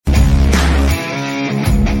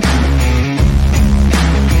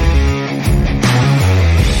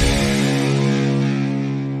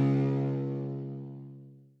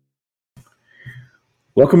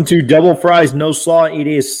Welcome to Double Fries No Slaw. It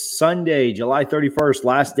is Sunday, July 31st,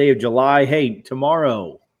 last day of July. Hey,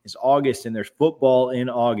 tomorrow is August, and there's football in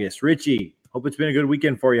August. Richie, hope it's been a good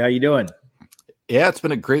weekend for you. How you doing? Yeah, it's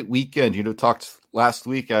been a great weekend. Talked last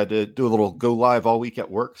week. I had to do a little go live all week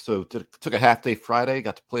at work, so took a half day Friday.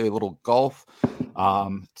 Got to play a little golf.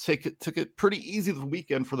 Took it pretty easy the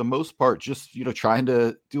weekend for the most part. Just trying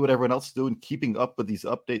to do what everyone else is doing, keeping up with these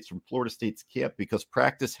updates from Florida State's camp because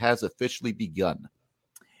practice has officially begun.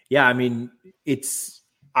 Yeah, I mean,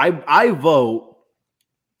 I vote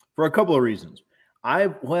for a couple of reasons.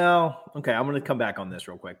 I'm going to come back on this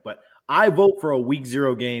real quick, but I vote for a week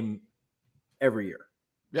 0 game every year.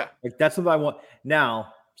 Yeah. Like that's what I want.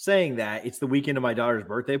 Now, saying that, it's the weekend of my daughter's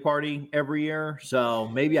birthday party every year, so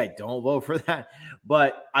maybe I don't vote for that,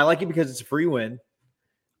 but I like it because it's a free win.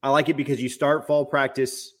 I like it because you start fall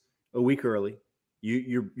practice a week early.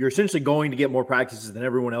 You're essentially going to get more practices than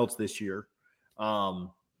everyone else this year.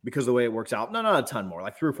 Because of the way it works out. No, not a ton more,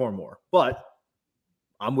 like 3 or 4 more. But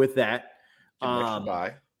I'm with that.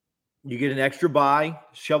 You get an extra bye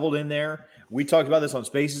shoveled in there. We talked about this on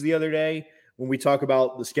Spaces the other day. When we talk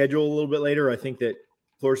about the schedule a little bit later, I think that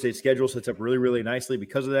Florida State's schedule sets up really, really nicely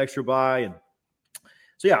because of the extra bye. And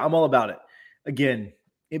so, yeah, I'm all about it. Again,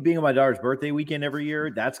 it being my daughter's birthday weekend every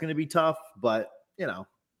year, that's going to be tough. But,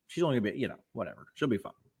 she's only going to be, whatever. She'll be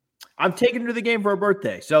fine. I'm taking her to the game for her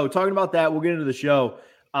birthday. So talking about that, we'll get into the show.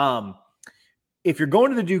 If you're going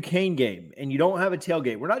to the Duquesne game and you don't have a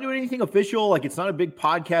tailgate, we're not doing anything official. Like it's not a big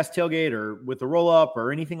podcast tailgate or with the roll up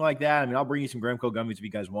or anything like that. I mean, I'll bring you some Gramco gummies if you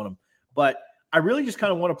guys want them, but I really just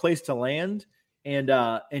kind of want a place to land and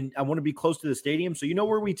I want to be close to the stadium. So,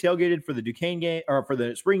 where we tailgated for the Duquesne game or for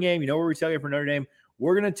the spring game, where we tailgated for Notre Dame,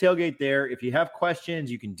 we're going to tailgate there. If you have questions,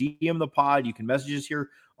 you can DM the pod, you can message us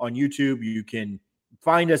here on YouTube. You can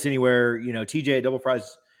find us anywhere, TJ at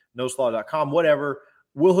doublefriesnoslaw.com, whatever.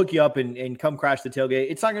 We'll hook you up and come crash the tailgate.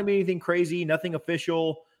 It's not going to be anything crazy, nothing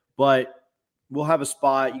official, but we'll have a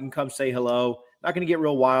spot. You can come say hello. Not going to get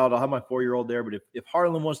real wild. I'll have my 4-year-old there, but if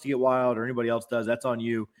Harlan wants to get wild or anybody else does, that's on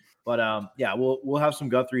you. But we'll have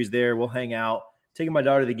some Guthries there. We'll hang out. Taking my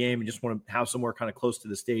daughter to the game and just want to have somewhere kind of close to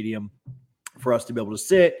the stadium for us to be able to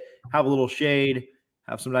sit, have a little shade,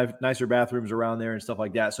 have some nicer bathrooms around there and stuff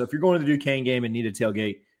like that. So if you're going to the Duquesne game and need a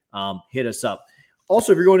tailgate, hit us up.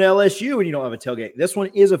 Also, if you're going to LSU and you don't have a tailgate, this one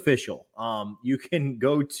is official. You can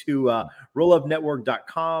go to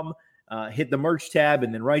rollupnetwork.com, hit the merch tab,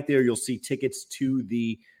 and then right there you'll see tickets to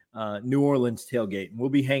the New Orleans tailgate. And we'll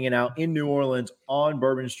be hanging out in New Orleans on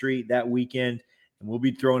Bourbon Street that weekend, and we'll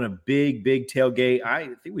be throwing a big, big tailgate.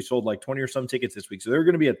 I think we sold like 20 or some tickets this week, so there are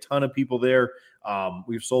going to be a ton of people there.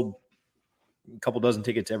 We've sold a couple dozen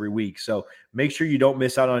tickets every week, so make sure you don't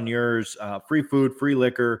miss out on yours. Free food, free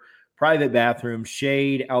liquor, private bathroom,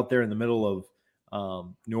 shade out there in the middle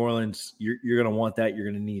of New Orleans. You're going to want that. You're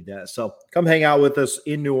going to need that. So come hang out with us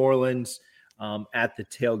in New Orleans at the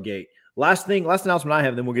tailgate. Last announcement I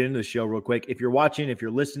have, then we'll get into the show real quick. If you're watching, if you're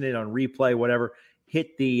listening on replay, whatever,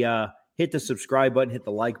 hit the subscribe button, hit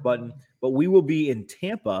the like button. But we will be in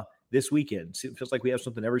Tampa this weekend. It feels like we have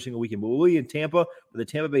something every single weekend. But we'll be in Tampa for the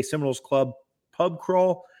Tampa Bay Seminoles Club pub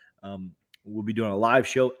crawl. We'll be doing a live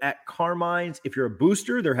show at Carmine's. If you're a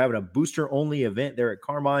booster, they're having a booster-only event there at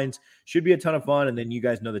Carmine's. Should be a ton of fun. And then you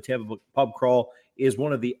guys know the Tampa Pub Crawl is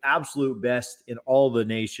one of the absolute best in all the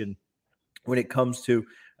nation when it comes to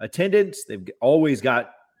attendance. They've always got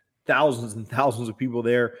thousands and thousands of people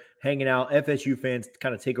there hanging out. FSU fans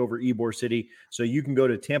kind of take over Ybor City. So you can go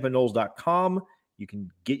to tampanoles.com. You can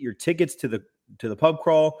get your tickets to the pub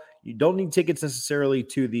crawl. You don't need tickets necessarily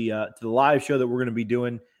to the live show that we're going to be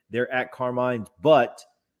doing there at Carmine's, but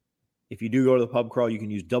if you do go to the pub crawl, you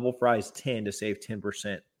can use Double Fries 10 to save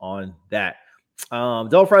 10% on that.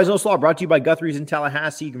 Double Fries No Slaw brought to you by Guthrie's in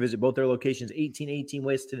Tallahassee. You can visit both their locations, 1818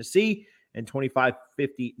 West Tennessee and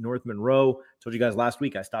 2550 North Monroe. Told you guys last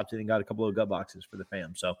week I stopped in and got a couple of gut boxes for the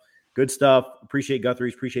fam. So good stuff. Appreciate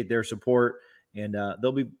Guthrie's, appreciate their support. And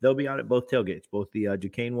they'll be out at both tailgates, both the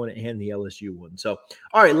Duquesne one and the LSU one. So,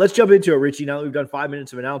 all right, let's jump into it, Richie. Now that we've done 5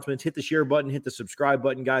 minutes of announcements, hit the share button, hit the subscribe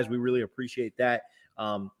button, guys. We really appreciate that.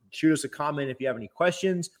 Shoot us a comment if you have any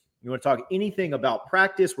questions. You want to talk anything about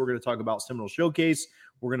practice? We're going to talk about Seminole Showcase.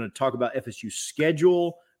 We're going to talk about FSU's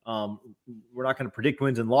schedule. We're not going to predict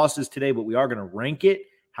wins and losses today, but we are going to rank it,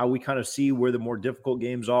 how we kind of see where the more difficult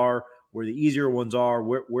games are, where the easier ones are,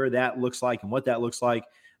 where that looks like and what that looks like.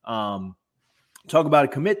 Talk about a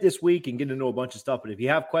commit this week and get into a bunch of stuff. But if you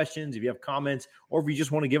have questions, if you have comments, or if you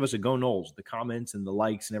just want to give us a go Noles, the comments and the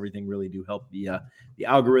likes and everything really do help the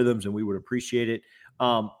algorithms, and we would appreciate it.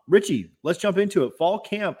 Richie, let's jump into it. Fall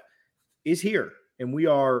camp is here. and we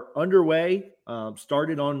are underway.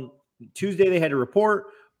 Started on Tuesday, they had a report.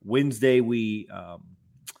 Wednesday,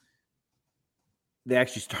 they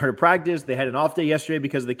actually started practice. They had an off day yesterday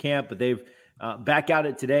because of the camp, but they've back at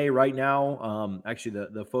it today right now. Actually,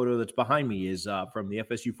 the photo that's behind me is from the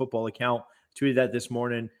FSU football account. Tweeted that this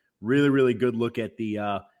morning. Really, really good look at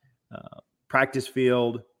the practice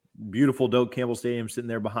field. Beautiful Doak Campbell Stadium sitting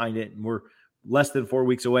there behind it, and we're less than 4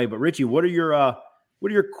 weeks away. But Richie, what are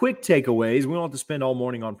your quick takeaways? We don't have to spend all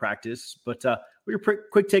morning on practice, but what are your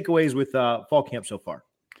quick takeaways with fall camp so far?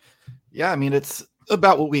 Yeah, I mean, it's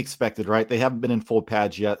about what we expected, right? They haven't been in full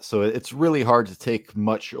pads yet, so it's really hard to take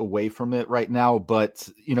much away from it right now. But,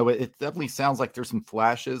 it definitely sounds like there's some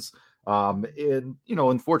flashes and,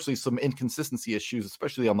 unfortunately, some inconsistency issues,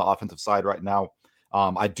 especially on the offensive side right now.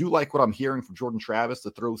 I do like what I'm hearing from Jordan Travis,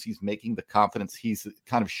 the throws he's making, the confidence he's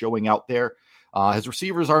kind of showing out there. His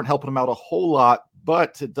receivers aren't helping him out a whole lot,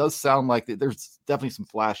 but it does sound like there's definitely some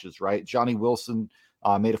flashes, right? Johnny Wilson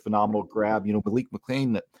made a phenomenal grab. Malik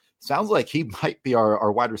McClain, that sounds like he might be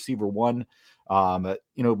our wide receiver one.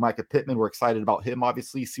 Micah Pittman, we're excited about him,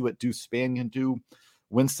 obviously. See what Deuce Spann can do.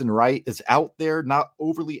 Winston Wright is out there, not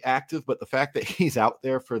overly active, but the fact that he's out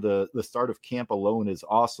there for the start of camp alone is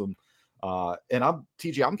awesome. And I'm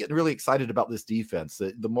getting really excited about this defense.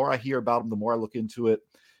 The more I hear about them, the more I look into it.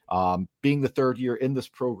 Being the third year in this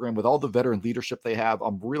program with all the veteran leadership they have,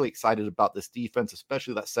 I'm really excited about this defense,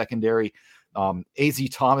 especially that secondary. AZ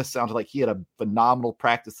Thomas sounded like he had a phenomenal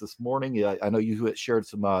practice this morning. I know you had shared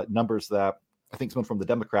some numbers that I think someone from the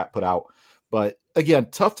Democrat put out. But again,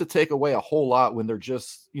 tough to take away a whole lot when they're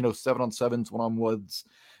just, 7-on-7s,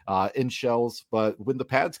 1-on-1s, in shells. But when the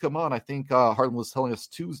pads come on, I think Harlan was telling us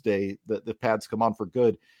Tuesday that the pads come on for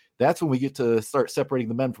good. That's when we get to start separating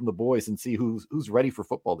the men from the boys and see who's ready for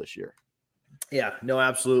football this year. Yeah, no,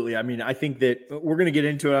 absolutely. I mean, I think that we're going to get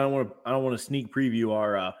into it. I don't want to sneak preview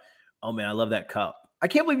our. Oh man, I love that cup. I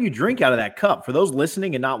can't believe you drink out of that cup. For those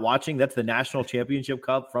listening and not watching, that's the national championship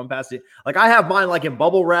cup from Pasadena. Like I have mine like in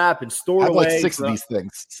bubble wrap and stored away. I have like 6 of these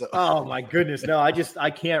things. So. Oh my goodness, no! I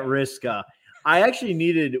can't risk. I actually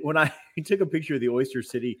needed when I took a picture of the Oyster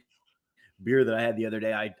City beer that I had the other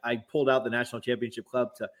day. I pulled out the national championship club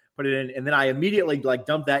to put it in, and then I immediately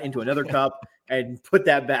dumped that into another cup and put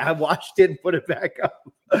that back. I washed it and put it back up.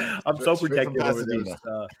 I'm so protective over this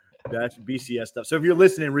that's BCS stuff. So if you're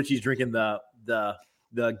listening, Richie's drinking the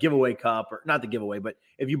giveaway cup, or not the giveaway, but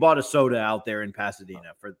if you bought a soda out there in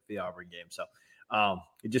Pasadena for the Auburn game. So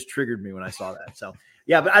it just triggered me when I saw that. So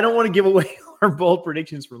yeah, but I don't want to give away our bold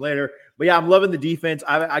predictions for later. But yeah, I'm loving the defense.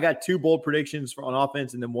 I got 2 bold predictions on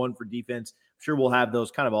offense and then 1 for defense. I'm sure we'll have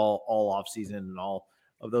those kind of all off season and all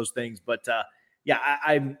of those things. But yeah,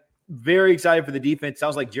 I'm very excited for the defense.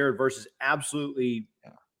 Sounds like Jared Verse is absolutely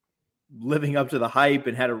living up to the hype,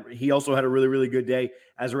 and he also had a really, really good day.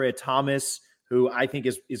 Azariah Thomas, who I think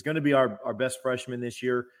is going to be our best freshman this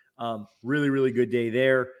year. Really, really good day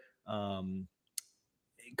there. A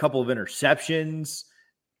couple of interceptions.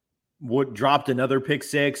 Wood dropped another pick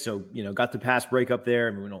 6, so got the pass break up there.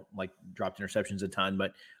 I mean, we don't dropped interceptions a ton,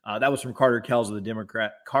 but that was from Carter Kells of the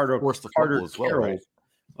Democrat. Carter as well, right?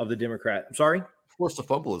 Of the Democrat. I'm sorry, forced a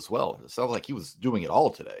fumble as well. It sounds like he was doing it all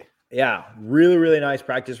today. Yeah, really, really nice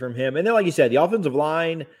practice from him. And then, like you said, the offensive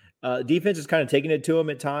line, defense is kind of taking it to him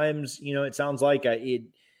at times. It sounds like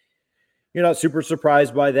you're not super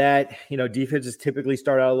surprised by that. Defenses typically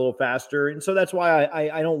start out a little faster. And so that's why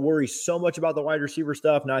I don't worry so much about the wide receiver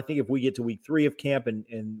stuff. Now, I think if we get to week 3 of camp and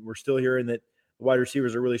we're still hearing that the wide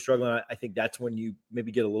receivers are really struggling, I think that's when you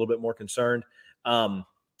maybe get a little bit more concerned.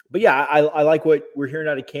 But yeah, I like what we're hearing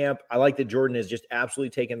out of camp. I like that Jordan has just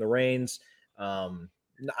absolutely taken the reins.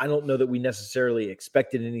 I don't know that we necessarily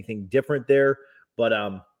expected anything different there,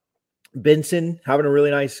 but Benson having a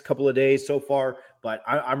really nice couple of days so far. But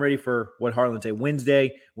I'm ready for what Harlan said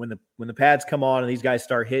Wednesday when the pads come on and these guys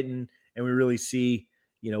start hitting and we really see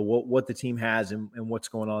what the team has and what's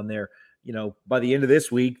going on there. By the end of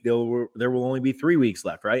this week, there will only be 3 weeks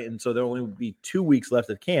left, right? And so there will only be 2 weeks left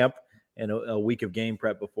of camp and a week of game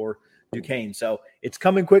prep before Duquesne. So it's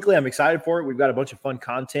coming quickly. I'm excited for it. We've got a bunch of fun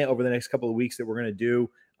content over the next couple of weeks that we're going to do.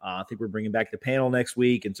 I think we're bringing back the panel next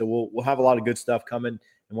week. And so we'll have a lot of good stuff coming,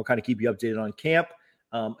 and we'll kind of keep you updated on camp.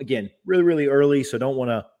 Again, really, really early. So don't want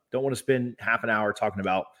to spend half an hour talking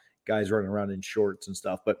about guys running around in shorts and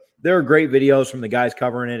stuff, but there are great videos from the guys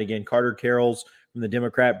covering it. Again, Carter Carroll's from the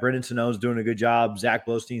Democrat. Brendan Sano's doing a good job. Zach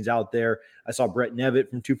Blostein's out there. I saw Brett Nevitt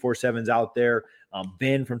from 247's out there.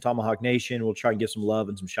 Ben from Tomahawk Nation. We'll try and give some love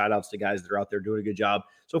and some shout outs to guys that are out there doing a good job.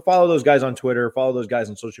 So follow those guys on Twitter, follow those guys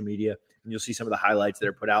on social media, and you'll see some of the highlights that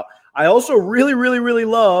are put out. I also really, really, really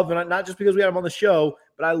love, and not just because we had him on the show,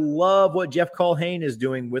 but I love what Jeff Culhane is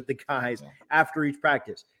doing with the guys after each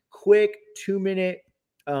practice. Quick 2-minute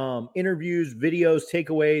interviews, videos,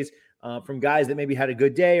 takeaways from guys that maybe had a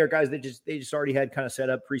good day or guys that they just already had kind of set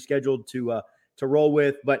up pre-scheduled to roll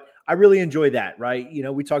with. But I really enjoy that, right? You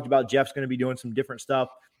know, we talked about Jeff's going to be doing some different stuff.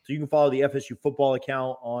 So you can follow the FSU football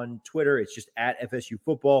account on Twitter. It's just at FSU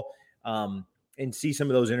football, and see some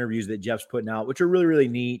of those interviews that Jeff's putting out, which are really, really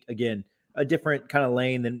neat. Again, a different kind of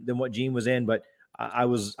lane than what Gene was in, but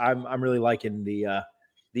I'm really liking the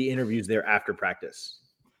interviews there after practice.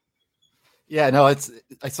 Yeah, no,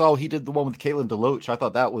 I saw he did the one with Kalen DeLoach. I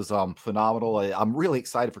thought that was phenomenal. I'm really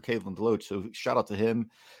excited for Kalen DeLoach. So shout out to him.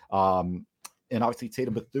 And obviously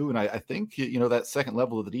Tatum Bethune. I think, that second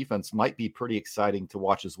level of the defense might be pretty exciting to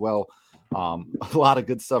watch as well. A lot of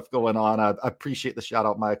good stuff going on. I appreciate the shout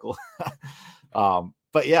out, Michael.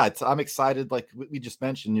 But yeah, I'm excited. Like we just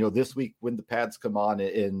mentioned, this week when the pads come on,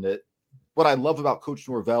 and what I love about Coach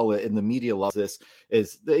Norvell and the media loves this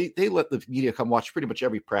is they let the media come watch pretty much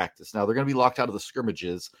every practice. Now they're going to be locked out of the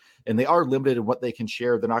scrimmages, and they are limited in what they can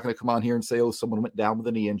share. They're not going to come on here and say, "Oh, someone went down with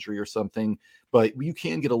a knee injury or something." But you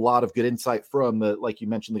can get a lot of good insight from like you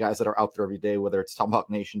mentioned, the guys that are out there every day, whether it's Tomahawk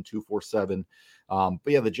Nation 247. But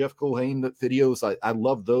yeah, the Jeff Culhane videos, I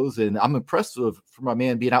love those, and I'm impressed for my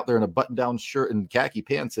man being out there in a button-down shirt and khaki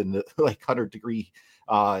pants and like 100-degree.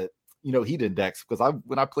 Heat index, because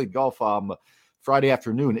when I played golf Friday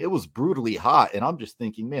afternoon, it was brutally hot, and I'm just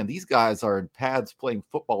thinking, man, these guys are in pads playing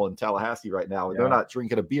football in Tallahassee right now, and they're not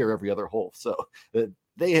drinking a beer every other hole, so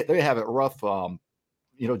they have it rough.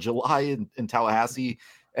 July in Tallahassee,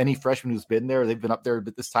 any freshman who's been there, they've been up there,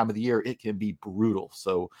 but this time of the year it can be brutal.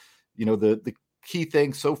 So the key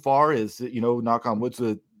thing so far is knock on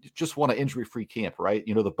wood, just want an injury-free camp, right?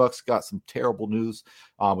 The Bucks got some terrible news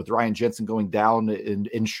with Ryan Jensen going down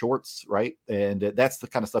in shorts, right? And that's the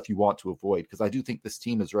kind of stuff you want to avoid, because I do think this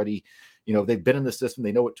team is ready. They've been in the system.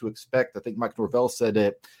 They know what to expect. I think Mike Norvell said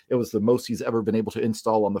it was the most he's ever been able to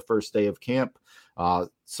install on the first day of camp.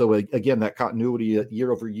 So again, that continuity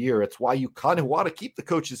year over year, it's why you kind of want to keep the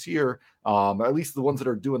coaches here, at least the ones that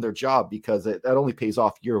are doing their job, because that only pays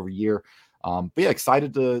off year over year. But yeah,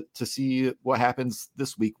 excited to see what happens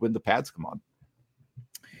this week when the pads come on.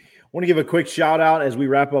 I want to give a quick shout out as we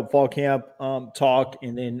wrap up fall camp talk,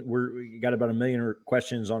 and then we got about 1 million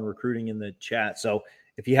questions on recruiting in the chat. So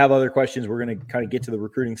if you have other questions, we're going to kind of get to the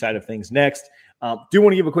recruiting side of things next. Do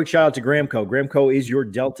want to give a quick shout out to Gramco. Gramco is your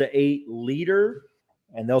Delta 8 leader,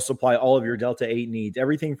 and they'll supply all of your Delta 8 needs.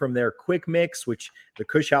 Everything from their quick mix, which the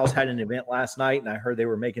Kush House had an event last night, and I heard they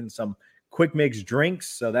were making some quick mix drinks,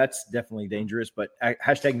 so that's definitely dangerous, but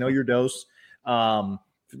hashtag know your dose.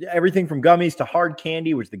 Everything from gummies to hard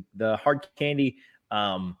candy, which the hard candy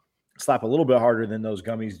slap a little bit harder than those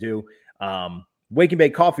gummies do. Wake and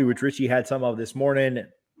Bake coffee, which Richie had some of this morning, and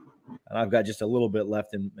I've got just a little bit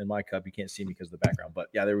left in my cup. You can't see me because of the background, but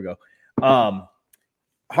yeah, there we go.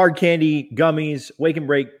 Hard candy, gummies, Wake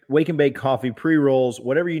and Bake coffee, pre-rolls,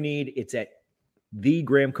 whatever you need, it's at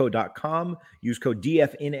thegramco.com. Use code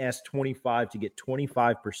DFNS25 to get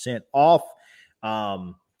 25% off.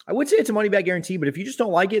 I would say it's a money back guarantee, but if you just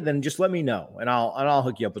don't like it, then just let me know and I'll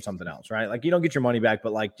hook you up with something else, right? Like, you don't get your money back,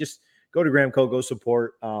 but like, just go to Gramco, go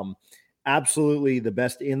support. Absolutely the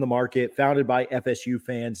best in the market, founded by FSU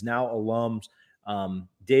fans, now alums.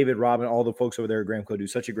 David, Robin, all the folks over there at Gramco do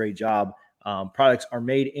such a great job. Products are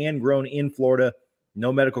made and grown in Florida.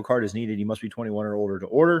 No medical card is needed. You must be 21 or older to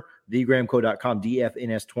order. Thegramco.com,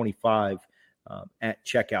 DFNS25 at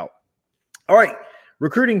checkout. All right,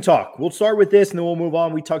 recruiting talk. We'll start with this, and then we'll move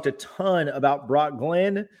on. We talked a ton about Brock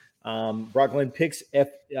Glenn. Brock Glenn picks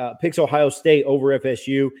Ohio State over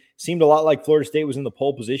FSU. Seemed a lot like Florida State was in the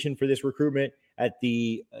pole position for this recruitment at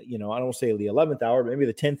the, I don't want to say the 11th hour, but maybe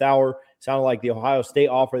the 10th hour. Sounded like the Ohio State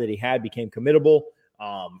offer that he had became committable.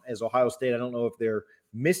 As Ohio State, I don't know if they're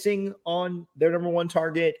missing on their number one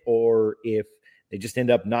target or if they just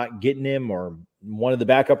end up not getting him or wanted the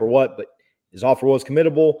backup or what, but his offer was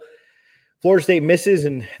committable. Florida State misses,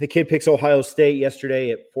 and the kid picks Ohio State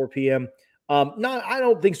yesterday at 4 p.m. I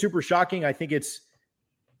don't think super shocking. I think it's,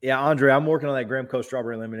 Andre, I'm working on that Gramco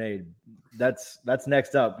strawberry lemonade. That's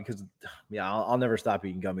next up because, I'll never stop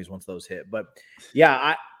eating gummies once those hit. But,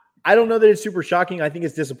 I don't know that it's super shocking. I think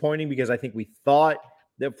it's disappointing because I think we thought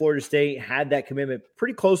that Florida State had that commitment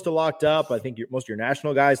pretty close to locked up. I think most of your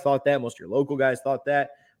national guys thought that. Most of your local guys thought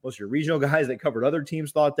that. Most of your regional guys that covered other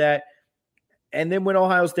teams thought that. And then when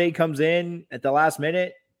Ohio State comes in at the last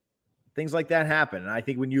minute, things like that happen. And I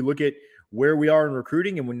think when you look at where we are in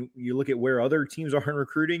recruiting and when you look at where other teams are in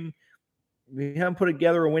recruiting, we haven't put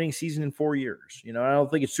together a winning season in 4 years. I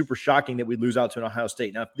don't think it's super shocking that we'd lose out to an Ohio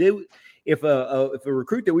State. Now, if a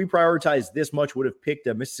recruit that we prioritize this much would have picked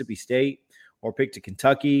a Mississippi State or picked a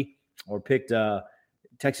Kentucky or picked a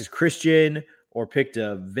Texas Christian or picked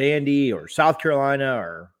a Vandy or South Carolina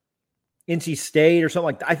or NC State or something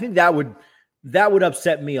like that, I think that would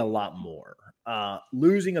upset me a lot more.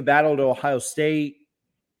 Losing a battle to Ohio State,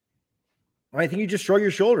 I think you just shrug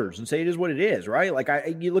your shoulders and say it is what it is, right? Like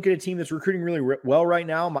you look at a team that's recruiting really well right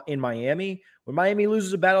now in Miami. When Miami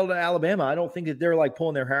loses a battle to Alabama, I don't think that they're like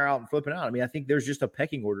pulling their hair out and flipping out. I mean, I think there's just a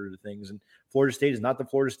pecking order to things, and Florida State is not the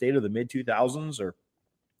Florida State of the mid 2000s or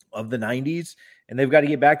of the 90s, and they've got to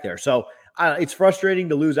get back there. So it's frustrating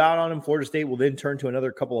to lose out on them. Florida State will then turn to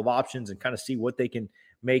another couple of options and kind of see what they can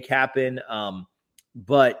make happen.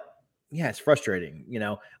 But yeah, it's frustrating.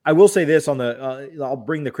 I will say this on I'll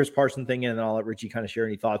bring the Chris Parson thing in and I'll let Richie kind of share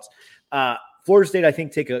any thoughts. Florida State, I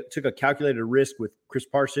think, took a calculated risk with Chris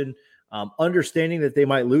Parson, understanding that they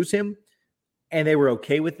might lose him, and they were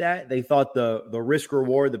okay with that. They thought the risk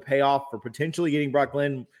reward, the payoff for potentially getting Brock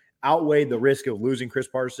Glenn outweighed the risk of losing Chris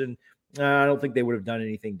Parson. I don't think they would have done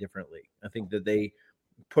anything differently. I think that they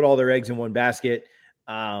put all their eggs in one basket.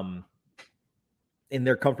 And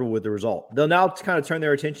they're comfortable with the result. They'll now kind of turn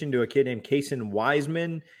their attention to a kid named Kason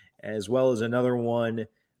Wiseman, as well as another one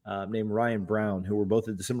named Ryan Brown, who were both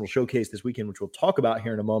at the Seminole Showcase this weekend, which we'll talk about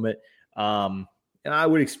here in a moment. And I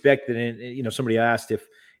would expect that, somebody asked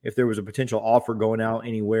if there was a potential offer going out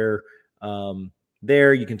anywhere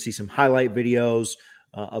there. You can see some highlight videos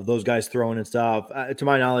of those guys throwing and stuff. To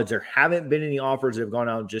my knowledge, there haven't been any offers that have gone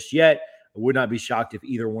out just yet. I would not be shocked if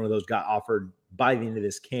either one of those got offered by the end of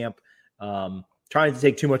this camp. Trying to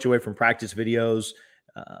take too much away from practice videos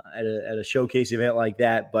at a showcase event like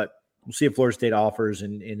that, but we'll see if Florida State offers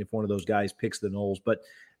and if one of those guys picks the Noles. But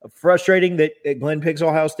frustrating that Glenn picks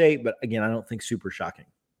Ohio State, but again, I don't think super shocking.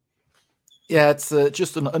 Yeah, it's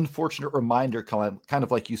just an unfortunate reminder, kind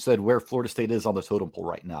of like you said, where Florida State is on the totem pole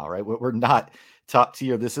right now, right? We're not top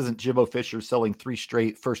tier. This isn't Jimbo Fisher selling 3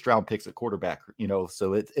 straight first-round picks at quarterback,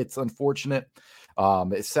 so it's unfortunate.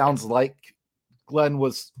 It sounds like Glenn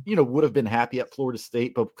would have been happy at Florida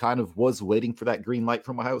State, but kind of was waiting for that green light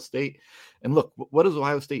from Ohio State. And look, what does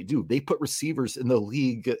Ohio State do? They put receivers in the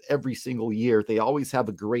league every single year. They always have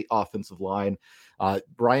a great offensive line.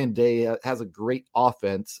 Brian Day has a great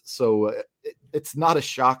offense. So it's not a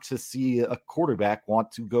shock to see a quarterback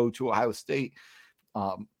want to go to Ohio State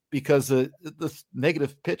because the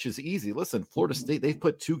negative pitch is easy. Listen, Florida State, they've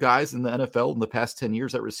put 2 guys in the NFL in the past 10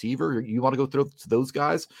 years at receiver. You want to go throw to those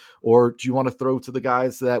guys, or do you want to throw to the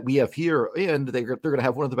guys that we have here? And they're going to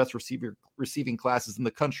have one of the best receiving classes in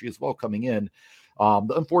the country as well coming in.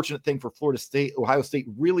 The unfortunate thing for Florida State, Ohio State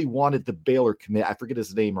really wanted the Baylor commit. I forget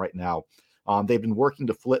his name right now. They've been working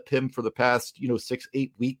to flip him for the past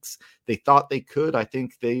 6-8 weeks. They thought they could. I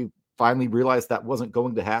think they finally realized that wasn't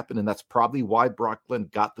going to happen, and that's probably why Brock Glenn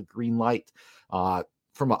got the green light.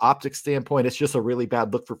 From an optics standpoint, it's just a really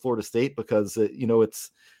bad look for Florida State because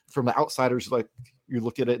it's from the outsiders, like you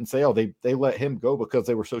look at it and say, oh, they let him go because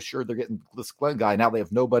they were so sure they're getting this Glenn guy. Now they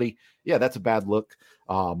have nobody. Yeah, that's a bad look.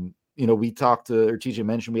 We talked to, or TJ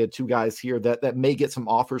mentioned, we had 2 guys here that may get some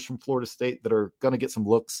offers from Florida State that are going to get some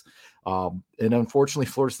looks. And unfortunately,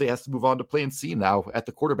 Florida State has to move on to plan C now at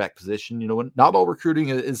the quarterback position. Not all recruiting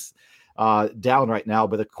is down right now,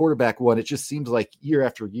 but the quarterback one, it just seems like year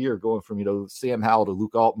after year going from, Sam Howell to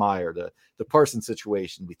Luke Altmaier to the Parsons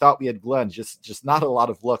situation. We thought we had Glenn, just not a lot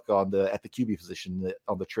of luck at the QB position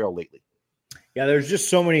on the trail lately. Yeah, there's just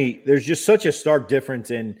such a stark difference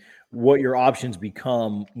in what your options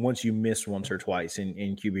become once you miss once or twice in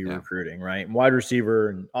QB recruiting, right? And wide receiver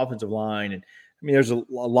and offensive line. And I mean, there's a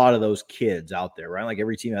lot of those kids out there, right? Like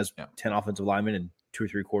every team has 10 offensive linemen and 2 or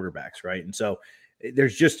 3 quarterbacks, right? And so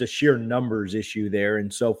there's just a sheer numbers issue there.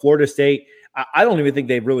 And so Florida State, I don't even think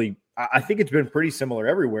they've really – I think it's been pretty similar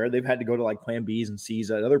everywhere. They've had to go to like plan Bs and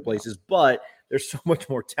Cs at other places, but there's so much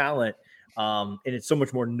more talent and it's so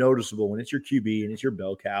much more noticeable when it's your QB and it's your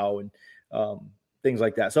bell cow and things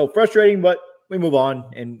like that. So frustrating, but we move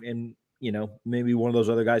on and maybe one of those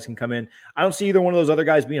other guys can come in. I don't see either one of those other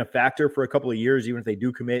guys being a factor for a couple of years, even if they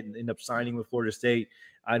do commit and end up signing with Florida State.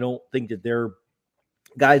 I don't think that they're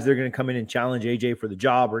guys that are going to come in and challenge AJ for the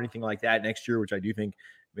job or anything like that next year, which I do think.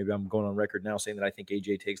 Maybe I'm going on record now saying that I think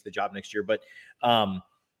AJ takes the job next year. But,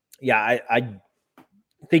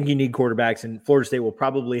 think you need quarterbacks, and Florida State will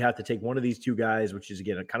probably have to take one of these two guys, which is,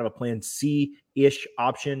 again, a kind of a plan C-ish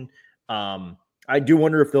option. I do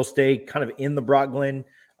wonder if they'll stay kind of in the Brock Glenn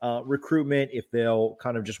recruitment, if they'll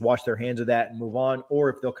kind of just wash their hands of that and move on, or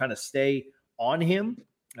if they'll kind of stay on him,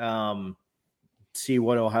 see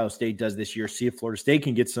what Ohio State does this year, see if Florida State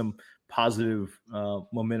can get some positive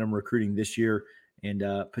momentum recruiting this year and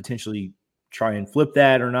potentially try and flip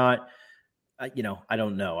that or not. I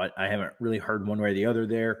don't know. I haven't really heard one way or the other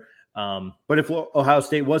there. But if Ohio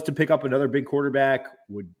State was to pick up another big quarterback,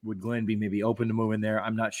 would Glenn be maybe open to moving there?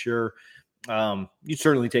 I'm not sure. You'd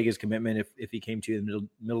certainly take his commitment if he came to you in the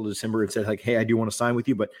middle of December and said, like, hey, I do want to sign with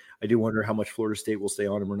you, but I do wonder how much Florida State will stay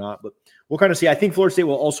on him or not. But we'll kind of see. I think Florida State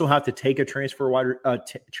will also have to take a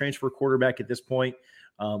transfer quarterback at this point.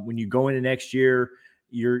 When you go into next year,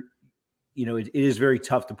 it is very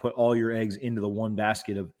tough to put all your eggs into the one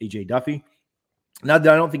basket of AJ Duffy. Not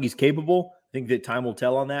that I don't think he's capable. I think that time will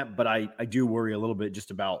tell on that, but I do worry a little bit just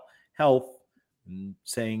about health and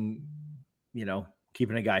saying,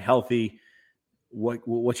 keeping a guy healthy.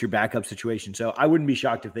 What's your backup situation? So I wouldn't be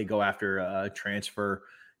shocked if they go after a transfer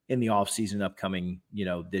in the offseason upcoming,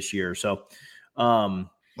 this year. So I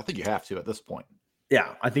think you have to at this point.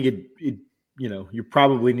 Yeah, I think you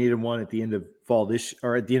probably needed one at the end of fall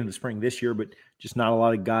at the end of the spring this year, but just not a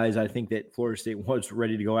lot of guys I think that Florida State was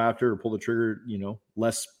ready to go after or pull the trigger,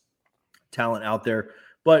 less talent out there.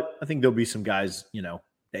 But I think there'll be some guys,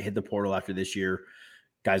 that hit the portal after this year,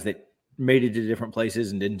 guys that made it to different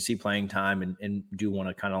places and didn't see playing time and do want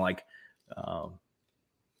to kind of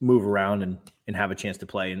move around and have a chance to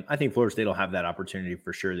play. And I think Florida State will have that opportunity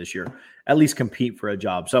for sure this year, at least compete for a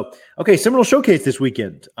job. So, okay, Seminole Showcase this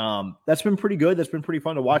weekend. That's been pretty good. That's been pretty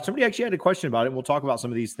fun to watch. Somebody actually had a question about it, and we'll talk about some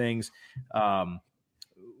of these things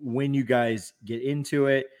when you guys get into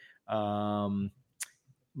it.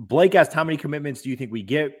 Blake asked, how many commitments do you think we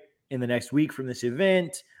get in the next week from this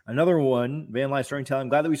event? Another one, Van Life Storytelling. I'm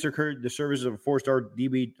glad that we secured the services of a 4-star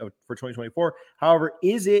DB for 2024. However,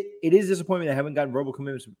 it is disappointing that I haven't gotten verbal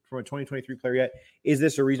commitments from a 2023 player yet. Is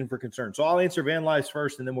this a reason for concern? So I'll answer Van Life's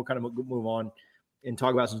first, and then we'll kind of move on and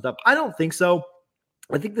talk about some stuff. I don't think so.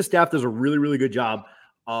 I think the staff does a really, really good job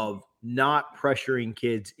of not pressuring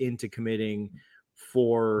kids into committing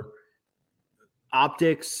for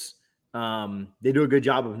optics. They do a good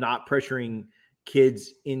job of not pressuring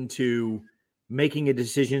kids into making a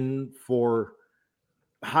decision for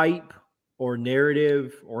hype or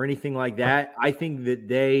narrative or anything like that. I think that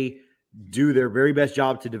they do their very best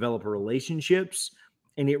job to develop relationships.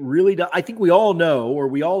 And it really does. I think we all know, or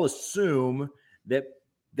we all assume that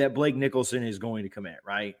Blake Nicholson is going to commit,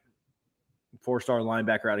 right? 4-star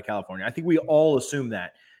linebacker out of California. I think we all assume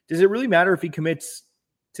that. Does it really matter if he commits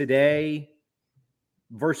today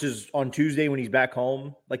versus on Tuesday when he's back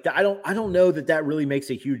home? Like, I don't know that really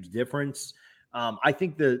makes a huge difference. I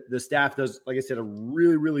think the staff does, like I said, a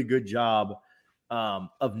really, really good job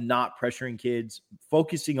of not pressuring kids,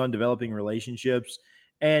 focusing on developing relationships.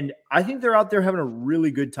 And I think they're out there having a really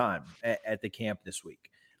good time at the camp this week.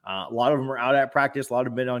 A lot of them are out at practice. A lot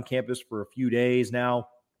have been on campus for a few days now.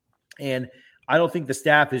 And I don't think the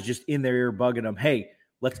staff is just in their ear bugging them, hey,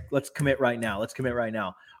 let's commit right now. Let's commit right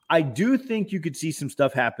now. I do think you could see some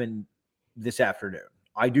stuff happen this afternoon.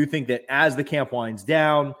 I do think that as the camp winds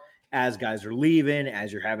down, as guys are leaving,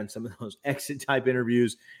 as you're having some of those exit type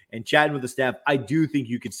interviews and chatting with the staff, I do think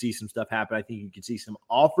you could see some stuff happen. I think you could see some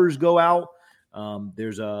offers go out.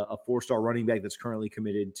 There's a 4-star running back that's currently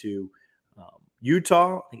committed to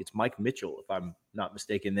Utah. I think it's Mike Mitchell, if I'm not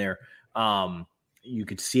mistaken there. You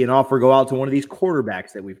could see an offer go out to one of these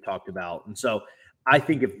quarterbacks that we've talked about. And so I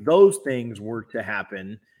think if those things were to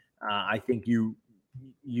happen, I think you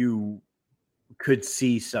could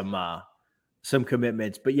see some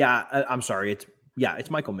commitments. But yeah, I'm sorry. It's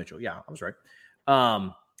Michael Mitchell. Yeah, I was right.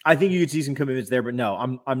 I think you could see some commitments there, but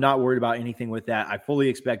no, I'm not worried about anything with that. I fully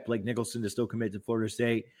expect Blake Nicholson to still commit to Florida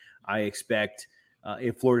State. I expect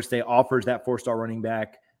if Florida State offers that 4-star running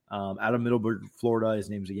back out of Middleburg, Florida,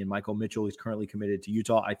 his name's again Michael Mitchell. He's currently committed to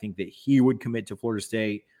Utah. I think that he would commit to Florida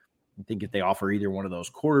State. I think if they offer either one of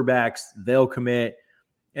those quarterbacks, they'll commit.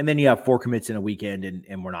 And then you have 4 commits in a weekend,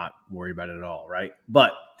 and we're not worried about it at all, right?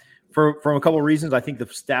 But from a couple of reasons, I think the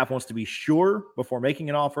staff wants to be sure before making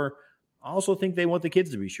an offer. I also think they want the kids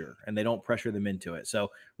to be sure, and they don't pressure them into it. So,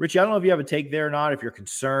 Richie, I don't know if you have a take there or not, if you're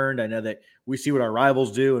concerned. I know that we see what our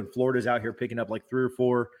rivals do, and Florida's out here picking up like 3 or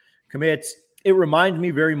 4 commits. It reminds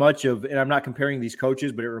me very much of, and I'm not comparing these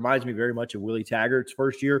coaches, but it reminds me very much of Willie Taggart's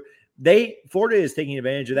first year. Florida is taking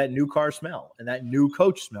advantage of that new car smell and that new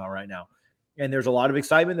coach smell right now. And there's a lot of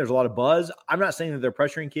excitement. There's a lot of buzz. I'm not saying that they're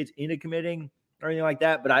pressuring kids into committing or anything like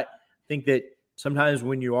that, but I think that sometimes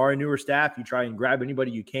when you are a newer staff, you try and grab anybody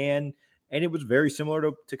you can. And it was very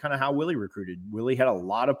similar to kind of how Willie recruited. Willie had a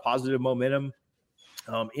lot of positive momentum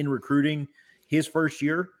in recruiting his first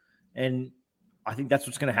year. And I think that's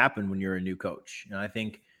what's going to happen when you're a new coach. And I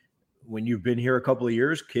think when you've been here a couple of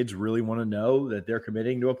years, kids really want to know that they're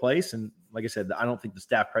committing to a place. And like I said, I don't think the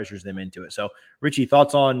staff pressures them into it. So Richie,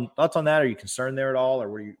 thoughts on that? Are you concerned there at all? Or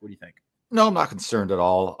what do you think? No, I'm not concerned at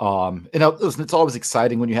all. Listen, it's always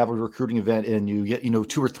exciting when you have a recruiting event and you get,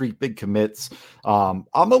 2 or 3 big commits. I'm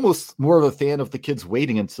almost more of a fan of the kids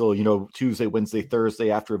waiting until, Tuesday, Wednesday,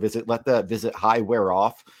 Thursday after a visit, let that visit high wear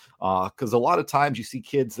off. Because a lot of times you see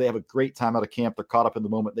kids, they have a great time out of camp. They're caught up in the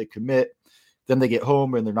moment, they commit. Then they get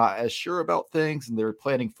home and they're not as sure about things and they're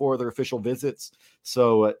planning for their official visits.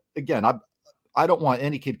 So again, I don't want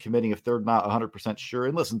any kid committing if they're not 100% sure.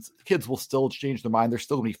 And listen, kids will still change their mind. They're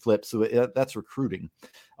still going to be flipped. So that's recruiting.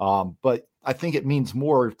 But I think it means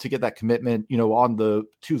more to get that commitment, on the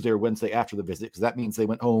Tuesday or Wednesday after the visit, because that means they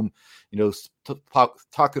went home,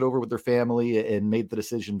 talk it over with their family and made the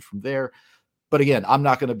decision from there. But again, I'm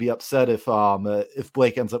not going to be upset if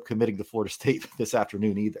Blake ends up committing to Florida State this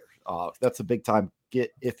afternoon either. That's a big time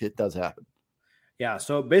get if it does happen. Yeah,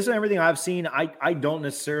 so based on everything I've seen, I don't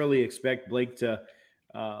necessarily expect Blake to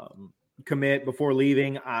commit before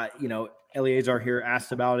leaving. Eleazar here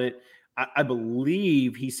asked about it. I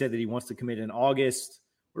believe he said that he wants to commit in August.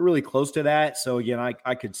 We're really close to that. So, again,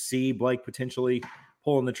 I could see Blake potentially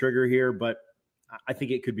pulling the trigger here, but I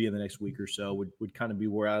think it could be in the next week or so would kind of be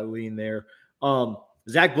where I lean there.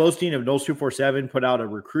 Zach Blostein of Knowles 247 put out a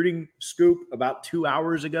recruiting scoop about 2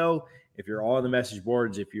 hours ago. If you're on the message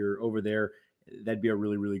boards, if you're over there, that'd be a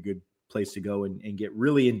really, really good place to go and get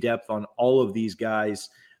really in depth on all of these guys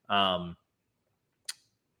that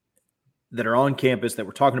are on campus, that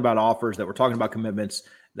we're talking about offers, that we're talking about commitments.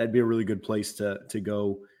 That'd be a really good place to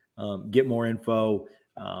go get more info.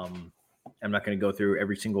 I'm not going to go through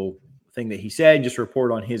every single thing that he said, just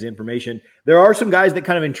report on his information. There are some guys that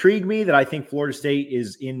kind of intrigue me that I think Florida State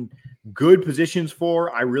is in good positions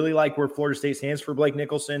for. I really like where Florida State stands for Blake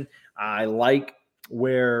Nicholson. I like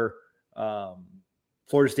where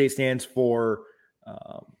Florida State stands for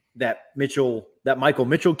that Michael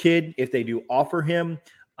Mitchell kid, if they do offer him.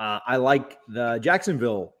 I like the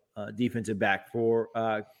Jacksonville defensive back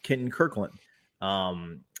for Kenton Kirkland.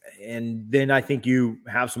 And then I think you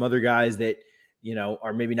have some other guys that,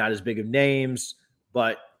 are maybe not as big of names,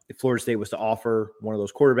 but if Florida State was to offer one of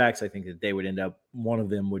those quarterbacks, I think that one of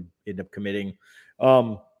them would end up committing.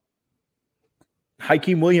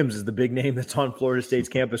 Hakeem Williams is the big name that's on Florida State's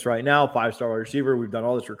campus right now, 5-star wide receiver. We've done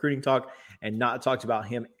all this recruiting talk and not talked about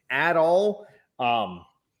him at all.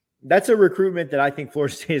 That's a recruitment that I think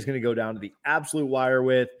Florida State is going to go down to the absolute wire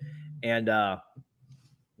with. And man,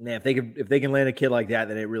 if they can land a kid like that,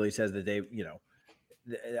 then it really says that they,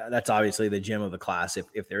 that's obviously the gem of the class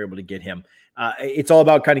if they're able to get him. It's all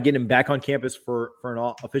about kind of getting him back on campus for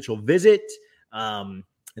an official visit. And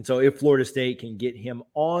so if Florida State can get him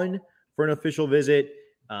on for an official visit,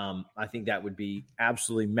 I think that would be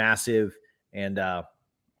absolutely massive. And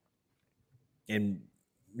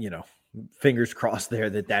fingers crossed there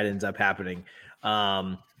that ends up happening.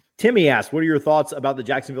 Timmy asked, what are your thoughts about the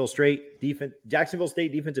Jacksonville State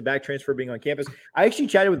defensive back transfer being on campus? I actually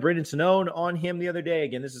chatted with Brendan Sonnone on him the other day.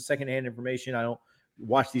 Again, this is secondhand information. I don't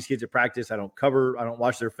watch these kids at practice. I don't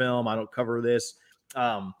watch their film. I don't cover this.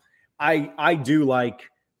 I do like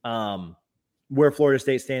where Florida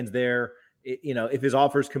State stands there. If his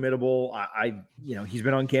offer is committable, he's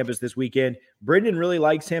been on campus this weekend. Brendan really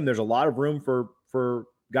likes him. There's a lot of room for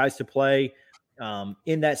guys to play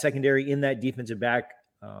in that secondary, in that defensive back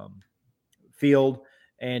field.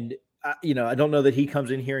 And, I don't know that he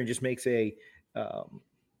comes in here and just makes I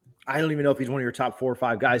don't even know if he's one of your top 4 or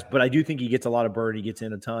 5 guys, but I do think he gets a lot of burn. He gets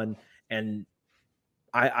in a ton. And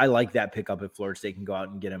I like that pickup if Florida State can go out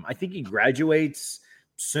and get him. I think he graduates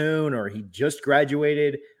soon, or he just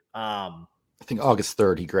graduated. I think August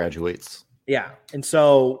 3rd he graduates. Yeah. And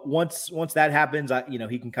so once that happens,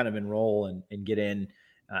 he can kind of enroll and get in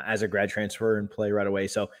as a grad transfer and play right away.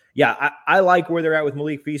 So yeah, I like where they're at with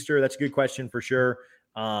Malik Feaster. That's a good question for sure.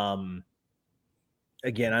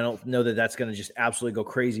 Again, I don't know that that's going to just absolutely go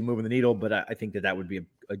crazy moving the needle, but I think that would be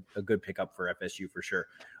a good pickup for FSU for sure.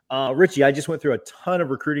 Richie, I just went through a ton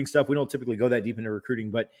of recruiting stuff. We don't typically go that deep into recruiting,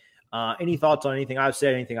 but any thoughts on anything I've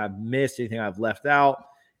said, anything I've missed, anything I've left out?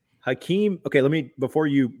 Hakeem, okay, before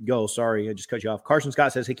you go, sorry, I just cut you off. Carson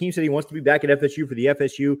Scott says, Hakeem said he wants to be back at FSU for the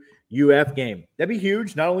FSU UF game. That'd be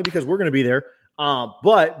huge, not only because we're going to be there,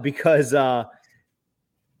 but because I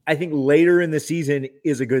think later in the season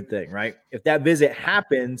is a good thing, right? If that visit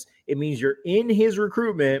happens, it means you're in his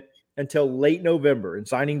recruitment, until late November, and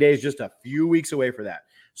signing day is just a few weeks away for that.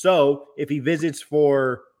 So if he visits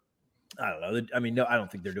for, I don't know. I mean, no, I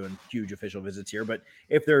don't think they're doing huge official visits here, but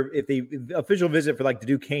if the official visit for like the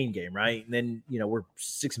Duquesne game, right? And then, we're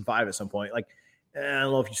 6-5 at some point. Like, I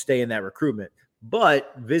don't know if you stay in that recruitment,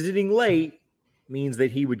 but visiting late means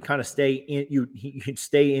that he would kind of stay in, he'd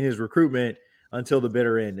stay in his recruitment until the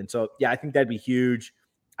bitter end. And so, yeah, I think that'd be huge.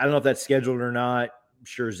 I don't know if that's scheduled or not. I'm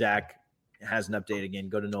sure Zach has an update. Again,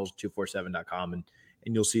 go to Noles247.com and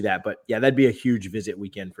you'll see that. But yeah, that'd be a huge visit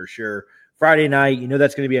weekend for sure. Friday night,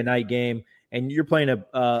 that's going to be a night game, and you're playing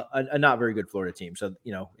a not very good Florida team. So,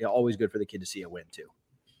 always good for the kid to see a win too.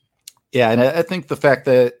 Yeah, and I think the fact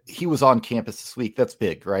that he was on campus this week, that's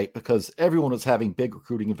big, right? Because everyone was having big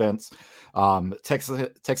recruiting events.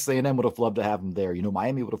 Texas A&M would have loved to have him there.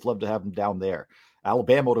 Miami would have loved to have him down there.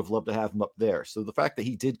 Alabama would have loved to have him up there. So the fact that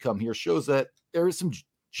he did come here shows that there is some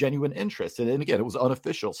genuine interest. And again, it was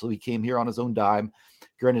unofficial. So he came here on his own dime.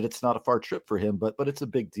 Granted, it's not a far trip for him, but it's a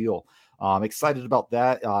big deal. I'm excited about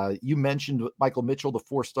that. You mentioned Michael Mitchell, the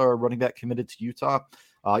 4-star running back committed to Utah.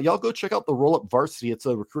 Y'all go check out the Roll Up Varsity. It's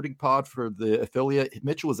a recruiting pod for the affiliate.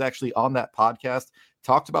 Mitchell was actually on that podcast,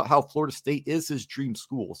 talked about how Florida State is his dream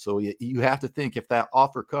school. So you have to think, if that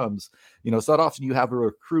offer comes, it's not often you have a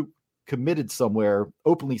recruit committed somewhere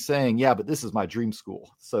openly saying, yeah, but this is my dream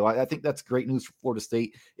school. So I think that's great news for Florida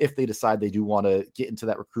State if they decide they do want to get into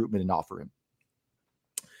that recruitment and offer him.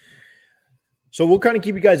 So we'll kind of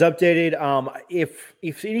keep you guys updated.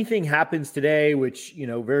 If anything happens today, which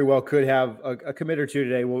very well could have a commit or two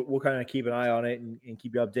today, we'll kind of keep an eye on it and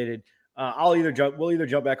keep you updated. We'll either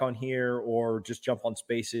jump back on here or just jump on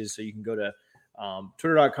Spaces. So you can go to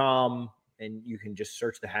Twitter.com and you can just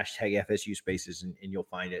search the hashtag FSU Spaces and you'll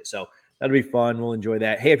find it. So that'll be fun. We'll enjoy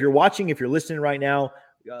that. Hey, if you're listening right now,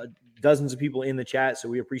 dozens of people in the chat, so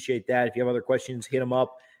we appreciate that. If you have other questions, hit them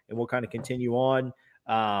up and we'll kind of continue on.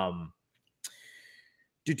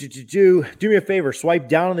 Do me a favor, swipe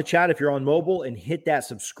down on the chat if you're on mobile and hit that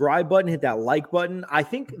subscribe button, hit that like button. I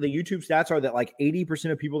think the YouTube stats are that like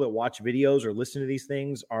 80% of people that watch videos or listen to these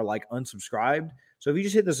things are like unsubscribed. So if you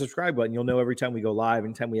just hit the subscribe button, you'll know every time we go live,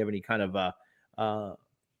 anytime we have any kind of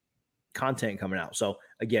content coming out. So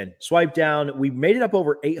again, swipe down. We made it up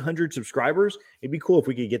over 800 subscribers. It'd be cool if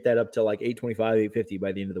we could get that up to like 825, 850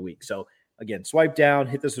 by the end of the week. So again, swipe down,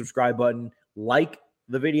 hit the subscribe button, like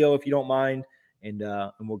the video if you don't mind. And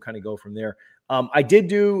we'll kind of go from there. I did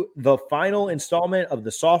do the final installment of the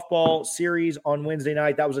softball series on Wednesday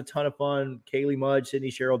night. That was a ton of fun. Kaylee Mudge, Sydney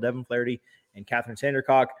Sherrill, Devin Flaherty, and Catherine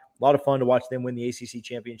Sandercock. A lot of fun to watch them win the ACC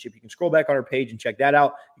championship. You can scroll back on our page and check that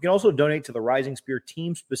out. You can also donate to the Rising Spear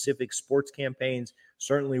team-specific sports campaigns.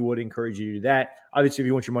 Certainly would encourage you to do that. Obviously, if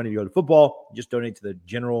you want your money to go to football, just donate to the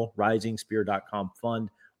general risingspear.com fund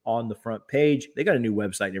on the front page. They got a new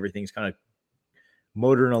website and everything's kind of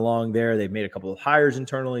motoring along there. They've made a couple of hires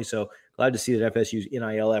internally, so glad to see that FSU's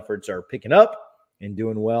NIL efforts are picking up and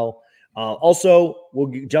doing well. Also, we'll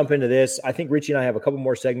jump into this. I think Richie and I have a couple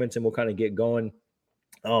more segments and we'll kind of get going.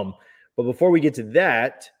 But before we get to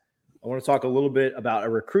that, I want to talk a little bit about a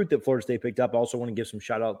recruit that Florida State picked up. I also want to give some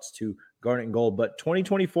shout outs to Garnet and Gold, but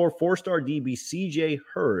 2024 4-star DB CJ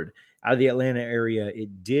Hurd out of the Atlanta area.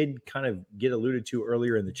 It did kind of get alluded to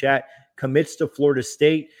earlier in the chat. Commits to Florida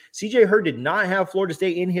State. CJ Hurd did not have Florida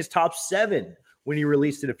State in his top 7 when he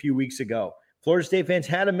released it a few weeks ago. Florida State fans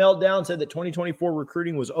had a meltdown, said that 2024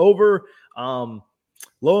 recruiting was over. Lo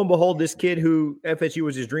and behold, this kid who FSU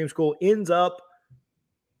was his dream school ends up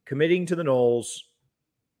committing to the Noles.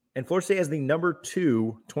 And Florida State has the number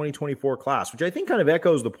 2 2024 class, which I think kind of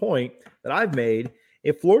echoes the point that I've made.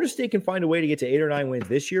 If Florida State can find a way to get to 8 or 9 wins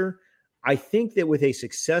this year, I think that with a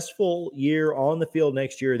successful year on the field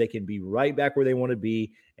next year, they can be right back where they want to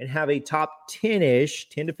be and have a top 10-ish,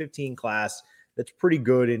 10 to 15 class that's pretty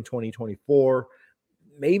good in 2024.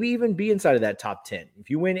 Maybe even be inside of that top 10. If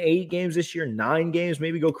you win 8 games this year, 9 games,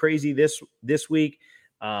 maybe go crazy this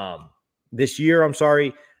year,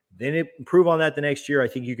 then improve on that the next year. I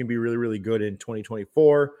think you can be really, really good in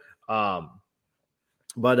 2024.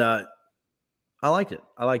 I liked it.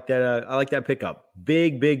 I like that. I like that pickup.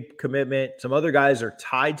 Big commitment. Some other guys are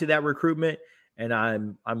tied to that recruitment, and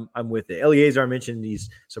I'm with it. Eleazar mentioned he's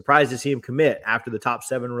surprised to see him commit after the top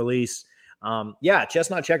 7 release.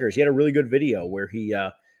 Chestnut Checkers. He had a really good video where he,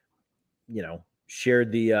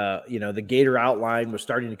 shared the Gator outline was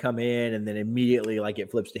starting to come in, and then immediately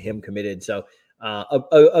it flips to him committed. So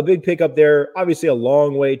a big pickup there. Obviously, a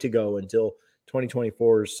long way to go until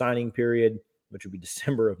 2024's signing period, which would be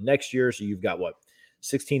December of next year. So you've got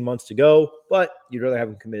 16 months to go, but you'd rather have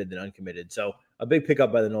them committed than uncommitted. So a big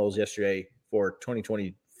pickup by the Noles yesterday for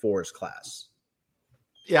 2024's class.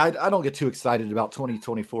 Yeah, I don't get too excited about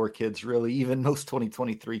 2024 kids, really, even most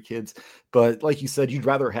 2023 kids. But like you said, you'd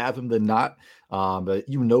rather have him than not. But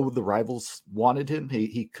the rivals wanted him.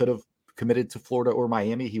 He could have committed to Florida or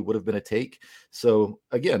Miami. He would have been a take. So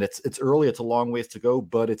again, it's early. It's a long ways to go,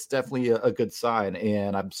 but it's definitely a good sign.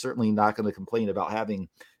 And I'm certainly not going to complain about having,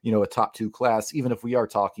 a top 2 class, even if we are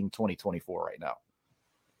talking 2024 right now.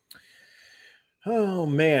 Oh,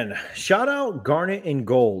 man. Shout out Garnet and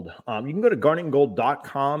Gold. You can go to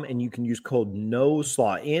garnetandgold.com and you can use code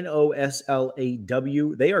NOSLAW,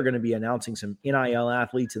 NOSLAW. They are going to be announcing some NIL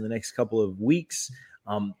athletes in the next couple of weeks.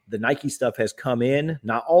 The Nike stuff has come in.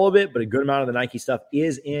 Not all of it, but a good amount of the Nike stuff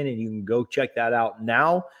is in, and you can go check that out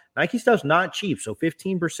now. Nike stuff's not cheap, so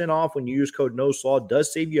 15% off when you use code NOSLAW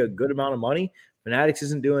does save you a good amount of money. Fanatics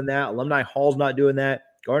isn't doing that. Alumni Hall's not doing that.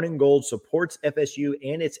 Garnet and Gold supports FSU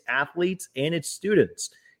and its athletes and its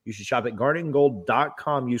students. You should shop at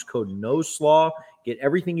garnetandgold.com. Use code NOSLAW. Get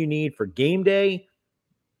everything you need for game day.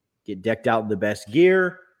 Get decked out in the best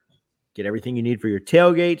gear. Get everything you need for your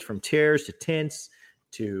tailgates, from chairs to tents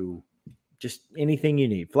to just anything you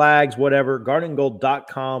need. Flags, whatever.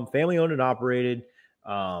 Garnetandgold.com. Family owned and operated.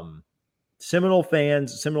 Seminole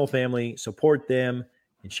fans, Seminole family, support them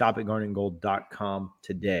and shop at garnetandgold.com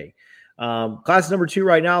today. Class number 2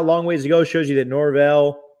 right now, long ways to go, shows you that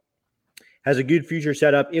Norvell has a good future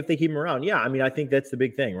set up if they keep him around. Yeah, I mean, I think that's the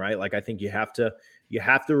big thing, right? Like, I think you have to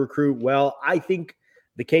recruit well. I think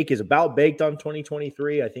the cake is about baked on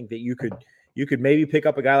 2023. I think that you could maybe pick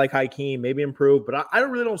up a guy like Hakeem, maybe improve, but I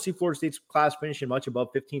don't see Florida State's class finishing much above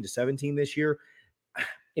 15 to 17 this year.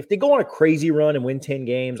 If they go on a crazy run and win 10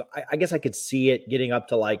 games, I guess I could see it getting up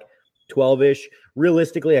to like 12-ish.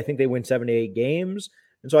 Realistically, I think they win 7 to 8 games.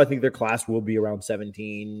 And so I think their class will be around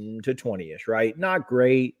 17 to 20-ish, right? Not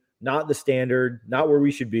great, not the standard, not where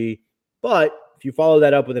we should be. But if you follow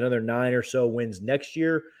that up with another 9 or so wins next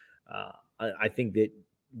year, I think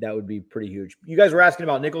that would be pretty huge. You guys were asking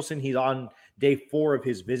about Nicholson. He's on day 4 of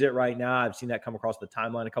his visit right now. I've seen that come across the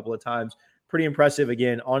timeline a couple of times. Pretty impressive,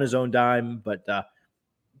 again, on his own dime, but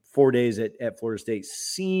 4 days at Florida State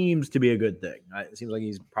seems to be a good thing. It seems like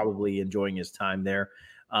he's probably enjoying his time there.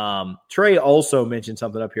 Trey also mentioned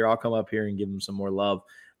something up here. I'll come up here and give him some more love.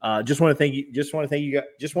 Just want to thank you. Just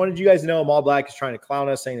wanted you guys to know All Black is trying to clown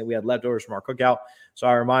us, saying that we had leftovers from our cookout. So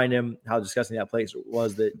I remind him how disgusting that place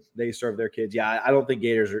was that they serve their kids. Yeah, I don't think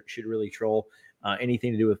Gators should really troll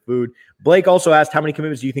anything to do with food. Blake also asked, how many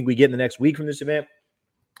commitments do you think we get in the next week from this event?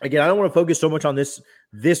 Again, I don't want to focus so much on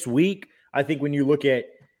this week. I think when you look at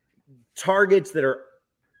targets that are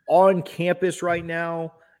on campus right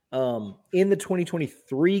now, in the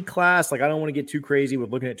 2023 class, like, I don't want to get too crazy with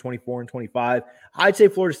looking at 24 and 25. I'd say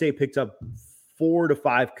Florida State picked up 4 to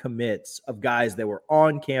 5 commits of guys that were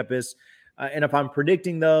on campus. And if I'm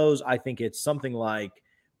predicting those, I think it's something like,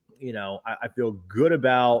 I feel good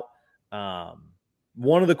about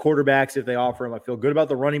one of the quarterbacks if they offer him. I feel good about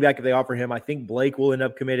the running back if they offer him. I think Blake will end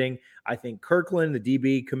up committing. I think Kirkland, the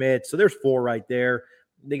DB, commits. So there's 4 right there.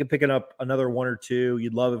 They could pick up another 1 or 2.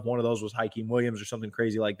 You'd love if one of those was Hakeem Williams or something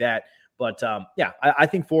crazy like that. But, I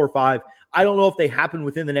think 4 or 5. I don't know if they happen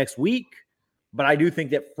within the next week, but I do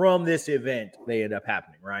think that from this event, they end up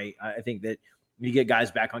happening, right? I think that you get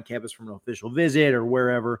guys back on campus from an official visit or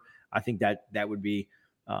wherever. I think that would be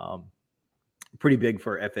pretty big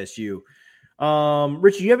for FSU.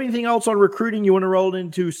 Rich, do you have anything else on recruiting? You want to roll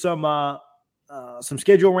into some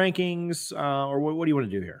schedule rankings, or what do you want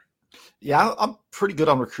to do here? Yeah, I'm pretty good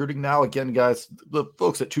on recruiting now. Again, guys, the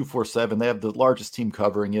folks at 247, they have the largest team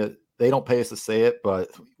covering it. They don't pay us to say it, but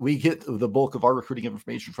we get the bulk of our recruiting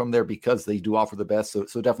information from there because they do offer the best. So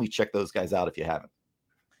definitely check those guys out if you haven't.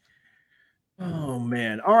 Oh,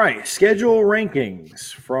 man. All right. Schedule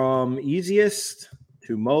rankings from easiest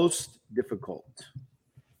to most difficult.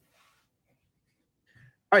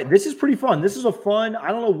 All right. This is pretty fun. This is I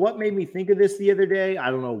don't know what made me think of this the other day. I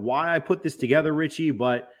don't know why I put this together, Richie,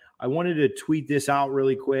 but I wanted to tweet this out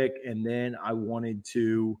really quick, and then I wanted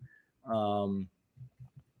to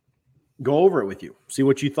go over it with you, see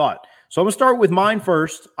what you thought. So I'm going to start with mine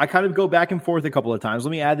first. I kind of go back and forth a couple of times.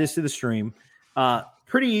 Let me add this to the stream.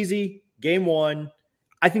 Pretty easy. Game 1.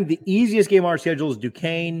 I think the easiest game on our schedule is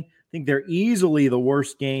Duquesne. I think they're easily the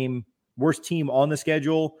worst team on the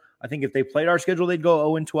schedule. I think if they played our schedule, they'd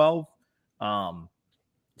go 0-12.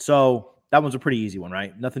 So that one's a pretty easy one,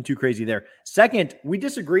 right? Nothing too crazy there. Second, we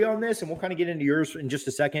disagree on this, and we'll kind of get into yours in just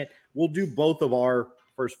a second. We'll do both of our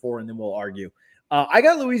first 4, and then we'll argue. I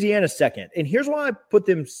got Louisiana second, and here's why I put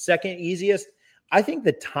them second easiest. I think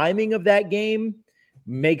the timing of that game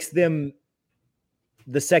makes them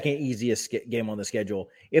the second easiest game on the schedule.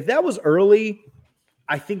 If that was early,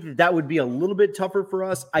 I think that would be a little bit tougher for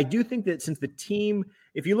us. I do think that since the team,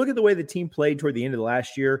 if you look at the way the team played toward the end of the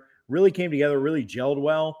last year, really came together, really gelled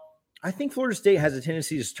well, I think Florida State has a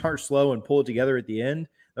tendency to start slow and pull it together at the end.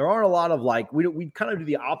 There aren't a lot of we kind of do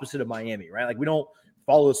the opposite of Miami, right? Like we don't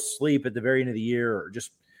fall asleep at the very end of the year or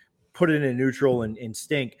just put it in a neutral and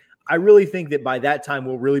stink. I really think that by that time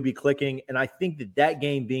we'll really be clicking. And I think that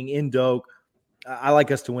game being in Doak, I like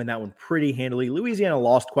us to win that one pretty handily. Louisiana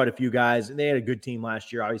lost quite a few guys, and they had a good team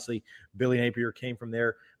last year. Obviously, Billy Napier came from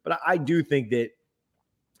there. But I do think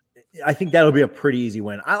that'll be a pretty easy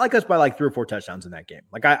win. I like us by 3 or 4 touchdowns in that game.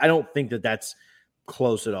 I don't think that that's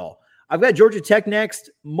close at all. I've got Georgia Tech next,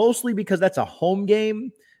 mostly because that's a home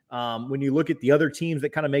game. When you look at the other teams that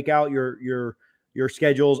kind of make out your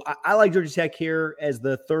schedules, I like Georgia Tech here as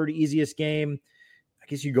the third easiest game. I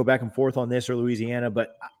guess you go back and forth on this or Louisiana,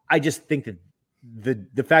 but I just think that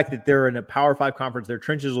the fact that they're in a Power 5 conference, their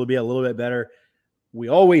trenches will be a little bit better. We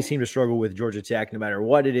always seem to struggle with Georgia Tech, no matter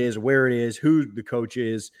what it is, where it is, who the coach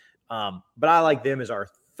is. But I like them as our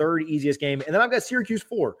third easiest game. And then I've got Syracuse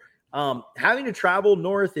 4. Having to travel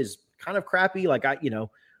north is kind of crappy.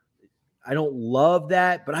 I don't love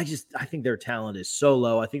that, but I think their talent is so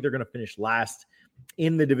low. I think they're going to finish last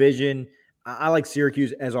in the division. I like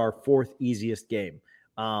Syracuse as our fourth easiest game.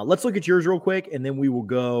 Let's look at yours real quick, and then we will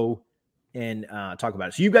go and talk about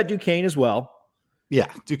it. So you've got Duquesne as well. Yeah,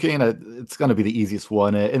 Duquesne, it's going to be the easiest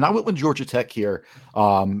one. And I went with Georgia Tech here.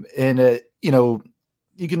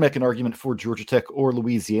 You can make an argument for Georgia Tech or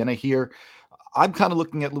Louisiana here. I'm kind of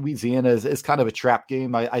looking at Louisiana as kind of a trap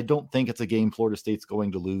game. I don't think it's a game Florida State's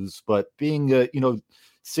going to lose, but being,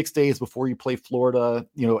 6 days before you play Florida,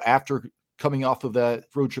 after coming off of that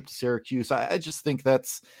road trip to Syracuse, I just think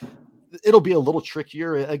it'll be a little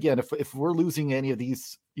trickier. Again, if we're losing any of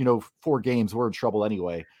these, 4 games, we're in trouble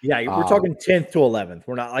anyway. Yeah, we're talking 10th to 11th.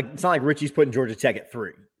 We're not it's not like Richie's putting Georgia Tech at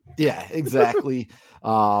 3. Yeah, exactly.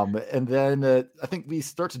 And then I think we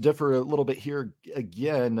start to differ a little bit here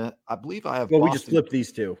again. I believe I have. Well, we just flipped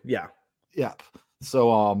these two. Yeah. Yeah.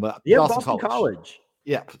 So, Boston College.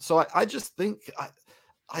 Yeah. So I just think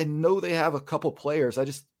I know they have a couple players. I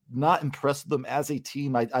just not impressed them as a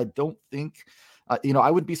team. I don't think,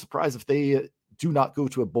 I would be surprised if they do not go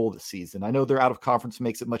to a bowl this season. I know they're out of conference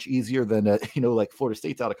makes it much easier than, like Florida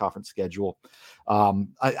State's out of conference schedule.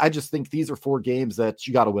 I just think these are 4 games that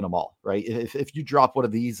you got to win them all, right? If you drop one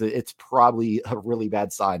of these, it's probably a really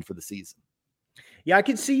bad sign for the season. Yeah, I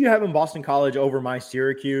can see you having Boston College over my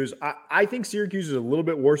Syracuse. I think Syracuse is a little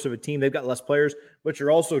bit worse of a team. They've got less players, but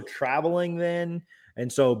you're also traveling then.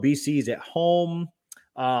 And so BC's at home.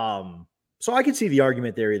 So I could see the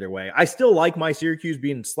argument there either way. I still like my Syracuse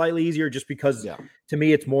being slightly easier just because to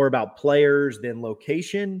me it's more about players than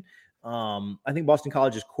location. I think Boston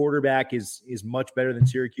College's quarterback is much better than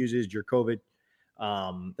Syracuse's. Jurkovec.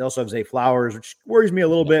 They also have Zay Flowers, which worries me a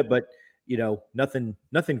little bit, but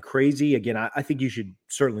nothing crazy. Again, I think you should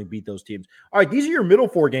certainly beat those teams. All right, these are your middle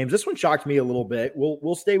 4 games. This one shocked me a little bit.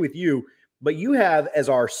 We'll stay with you, but you have as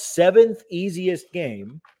our 7th easiest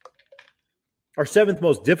game, our 7th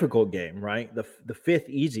most difficult game, right? The 5th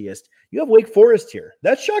easiest. You have Wake Forest here.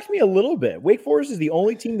 That shocked me a little bit. Wake Forest is the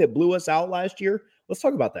only team that blew us out last year. Let's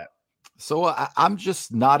talk about that. So I'm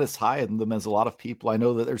just not as high in them as a lot of people. I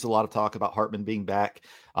know that there's a lot of talk about Hartman being back.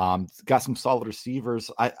 Got some solid receivers.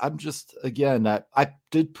 I'm just, again, I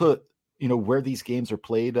did put, where these games are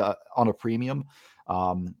played on a premium.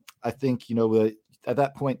 I think, at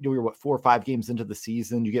that point, we were 4 or 5 games into the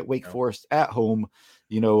season. You get Wake Forest at home.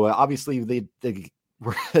 Obviously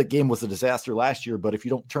the game was a disaster last year, but if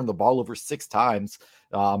you don't turn the ball over 6 times,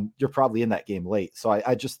 you're probably in that game late. So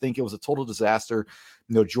I just think it was a total disaster.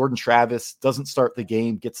 Jordan Travis doesn't start the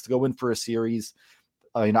game, gets to go in for a series.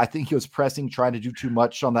 I think he was pressing, trying to do too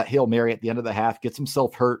much on that Hail Mary at the end of the half, gets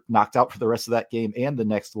himself hurt, knocked out for the rest of that game and the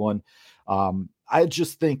next one. I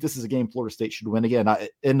just think this is a game Florida State should win. Again,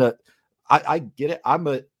 I get it. I'm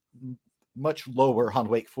a much lower on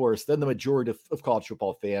Wake Forest than the majority of college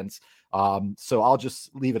football fans. So I'll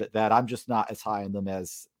just leave it at that. I'm just not as high on them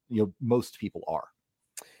as most people are.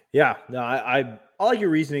 Yeah, no, I like your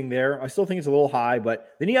reasoning there. I still think it's a little high,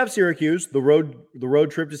 but then you have Syracuse, the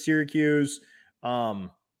road trip to Syracuse. You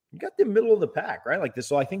got the middle of the pack, right? Like this.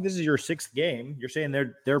 So I think this is your 6th game. You're saying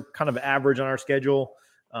they're kind of average on our schedule.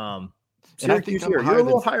 Syracuse here, you're a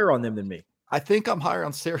little higher on them than me. I think I'm higher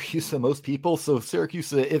on Syracuse than most people. So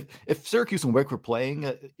Syracuse, if Syracuse and Wake were playing,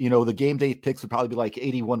 the game day picks would probably be like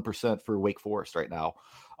 81% for Wake Forest right now.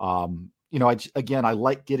 I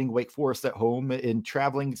like getting Wake Forest at home and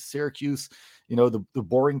traveling Syracuse, the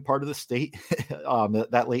boring part of the state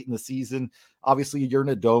that late in the season. Obviously, you're in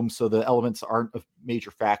a dome, so the elements aren't a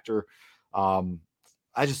major factor.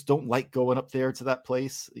 I just don't like going up there to that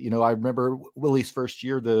place. I remember Willie's first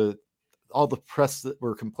year, all the press that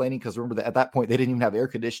were complaining, because remember that at that point they didn't even have air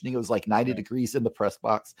conditioning. It was like 90 degrees in the press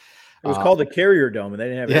box. It was called the Carrier Dome, and they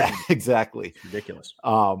didn't have exactly. It's ridiculous.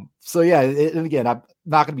 So yeah, and again, I'm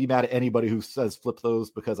not going to be mad at anybody who says flip those,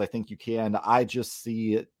 because I think you can. I just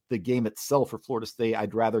see the game itself for Florida State.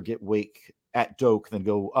 I'd rather get Wake at Doak than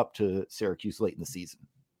go up to Syracuse late in the season.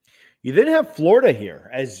 You then have Florida here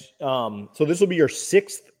as so this will be your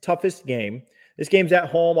 6th toughest game. This game's at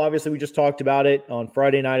home. Obviously, we just talked about it on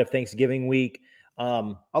Friday night of Thanksgiving week.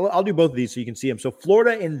 I'll do both of these so you can see them. So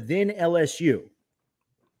Florida and then LSU.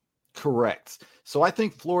 Correct. So I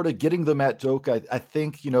think Florida getting them at Doak, I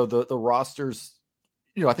think, the rosters,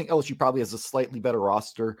 I think LSU probably has a slightly better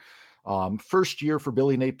roster. First year for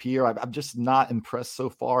Billy Napier, I'm just not impressed so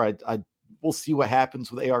far. We'll see what happens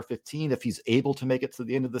with AR-15 if he's able to make it to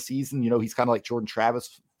the end of the season. He's kind of like Jordan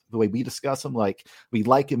Travis, the way we discuss him. Like, we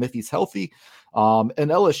like him if he's healthy. And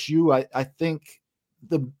LSU, I think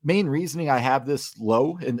the main reasoning I have this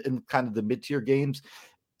low in kind of the mid-tier games,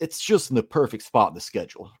 it's just in the perfect spot in the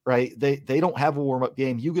schedule, right? They don't have a warm-up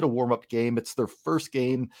game. You get a warm-up game. It's their first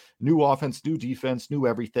game, new offense, new defense, new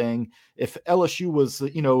everything. If LSU was,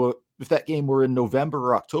 if that game were in November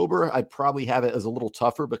or October, I'd probably have it as a little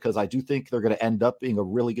tougher, because I do think they're going to end up being a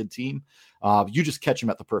really good team. You just catch them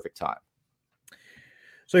at the perfect time.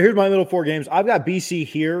 So here's my little 4 games. I've got BC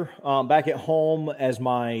here back at home as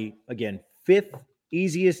my, again, 5th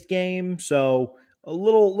easiest game. So a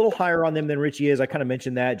little higher on them than Richie is. I kind of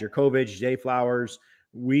mentioned that. Jerkovich, Jay Flowers.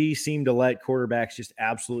 We seem to let quarterbacks just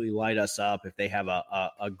absolutely light us up if they have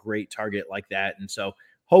a great target like that. And so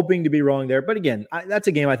hoping to be wrong there. But again, that's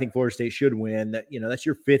a game I think Florida State should win. That's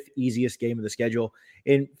your 5th easiest game of the schedule.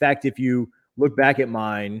 In fact, if you look back at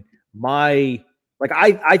mine, I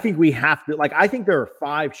think we have to, I think there are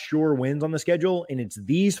 5 sure wins on the schedule, and it's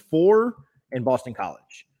these 4 and Boston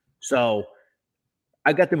College. So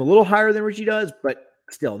I got them a little higher than Richie does, but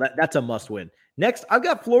still that's a must win. Next, I've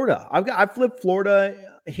got Florida. I flipped Florida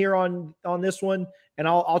here on this one, and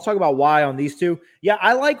I'll talk about why on these 2. Yeah,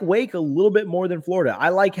 I like Wake a little bit more than Florida. I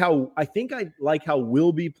like how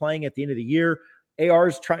we'll be playing at the end of the year.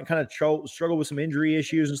 AR's trying kind of struggle with some injury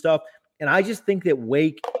issues and stuff, and I just think that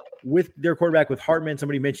Wake, with their quarterback, with Hartman,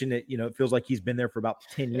 somebody mentioned it, it feels like he's been there for about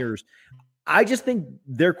 10 years. I just think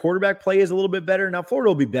their quarterback play is a little bit better. Now, Florida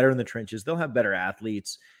will be better in the trenches. They'll have better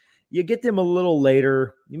athletes. You get them a little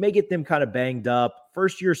later. You may get them kind of banged up.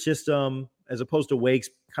 First-year system, as opposed to Wake's,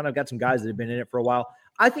 kind of got some guys that have been in it for a while.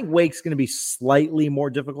 I think Wake's going to be slightly more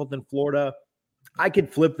difficult than Florida. I could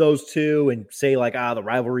flip those 2 and say, the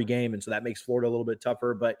rivalry game, and so that makes Florida a little bit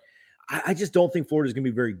tougher. But I just don't think Florida's going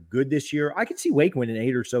to be very good this year. I could see Wake winning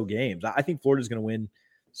 8 or so games. I think Florida's going to win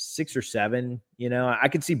 6 or 7. I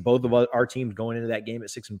could see both of our teams going into that game at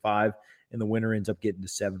 6-5, and the winner ends up getting to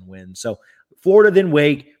 7 wins. So Florida, then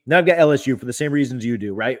Wake. Now I've got LSU for the same reasons you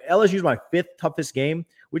do, right? LSU is my 5th toughest game,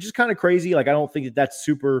 which is kind of crazy. I don't think that's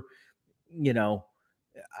super,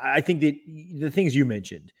 I think that the things you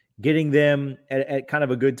mentioned, getting them at kind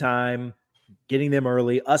of a good time, getting them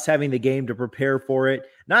early, us having the game to prepare for it,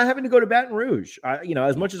 not having to go to Baton Rouge.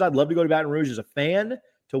 As much as I'd love to go to Baton Rouge as a fan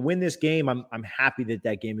to win this game, I'm happy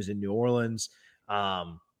that game is in New Orleans.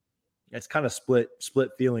 It's kind of split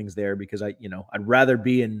feelings there, because I'd rather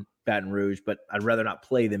be in Baton Rouge, but I'd rather not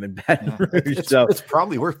play them in Baton Rouge. It's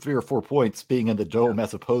probably worth 3 or 4 points being in the Dome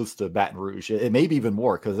as opposed to Baton Rouge. It may be even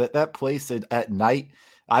more, because at that place at night,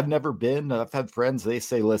 I've never been. I've had friends, they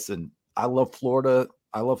say, listen, I love Florida.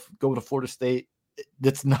 I love going to Florida State.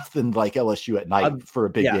 It's nothing like LSU at night for a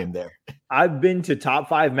big game there. I've been to top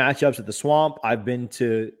 5 matchups at the Swamp. I've been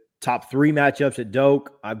to top 3 matchups at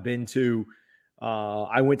Doak. I've been to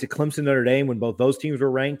I went to Clemson Notre Dame when both those teams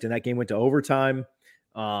were ranked, and that game went to overtime.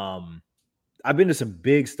 I've been to some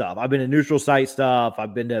big stuff. I've been to neutral site stuff.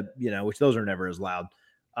 I've been to, which those are never as loud.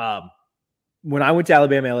 When I went to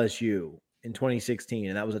Alabama LSU in 2016,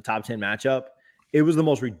 and that was a top 10 matchup, it was the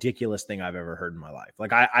most ridiculous thing I've ever heard in my life.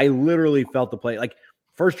 I literally felt the play.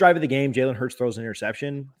 First drive of the game, Jalen Hurts throws an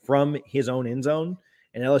interception from his own end zone,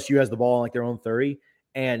 and LSU has the ball on their own 30,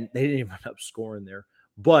 and they didn't even end up scoring there.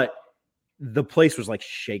 But the place was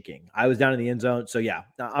shaking. I was down in the end zone. So yeah,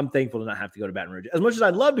 I'm thankful to not have to go to Baton Rouge. As much as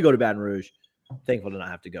I'd love to go to Baton Rouge, I'm thankful to not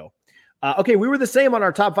have to go. Okay, we were the same on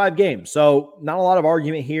our top 5 games. So not a lot of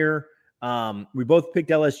argument here. We both picked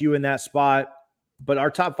LSU in that spot, but our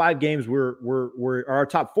top 5 games were our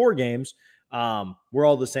top 4 games. We're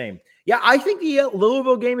all the same. Yeah, I think the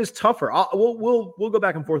Louisville game is tougher. We'll go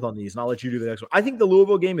back and forth on these, and I'll let you do the next one. I think the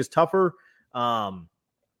Louisville game is tougher.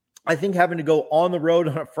 I think having to go on the road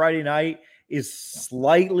on a Friday night is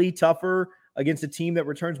slightly tougher. against a team that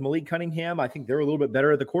returns Malik Cunningham. I think they're a little bit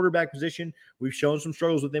better at the quarterback position. We've shown some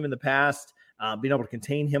struggles with them in the past, being able to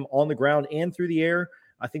contain him on the ground and through the air.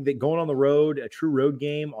 I think that going on the road, a true road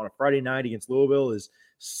game on a Friday night against Louisville is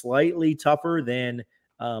slightly tougher than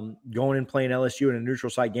going and playing LSU in a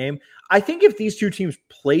neutral site game. I think if these two teams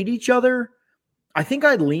played each other, I think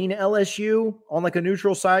I'd lean LSU on like a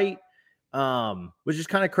neutral site, which is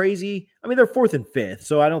kind of crazy. I mean, they're 4th and 5th,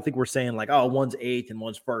 so I don't think we're saying like, oh, one's 8th and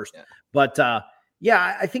one's 1st. Yeah. But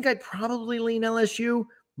I think I'd probably lean LSU.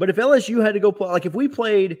 But if LSU had to go play, like if we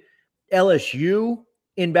played LSU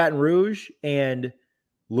in Baton Rouge and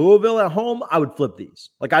Louisville at home, I would flip these.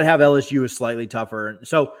 Like I'd have LSU as slightly tougher.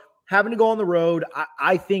 So having to go on the road,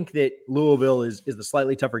 I think that Louisville is the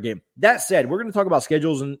slightly tougher game. That said, we're going to talk about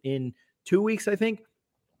schedules in 2 weeks, I think.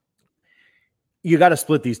 You got to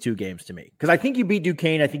split these two games to me because I think you beat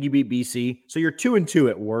Duquesne. I think you beat BC. So you're 2-2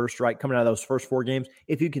 at worst, right? Coming out of those first 4 games.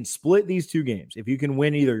 If you can split these 2 games, if you can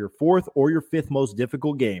win either your 4th or your 5th most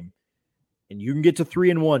difficult game, and you can get to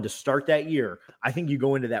 3-1 to start that year, I think you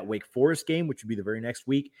go into that Wake Forest game, which would be the very next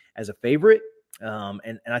week, as a favorite.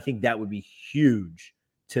 And I think that would be huge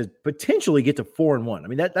to potentially get to 4-1. I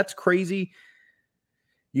mean, that's crazy.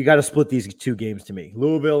 You got to split these 2 games to me.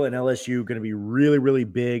 Louisville and LSU going to be really, really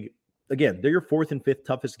big. Again, they're your 4th and 5th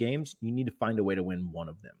toughest games. You need to find a way to win one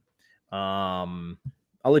of them.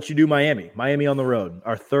 I'll let you do Miami. Miami on the road,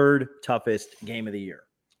 our 3rd toughest game of the year.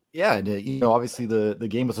 Yeah, and obviously the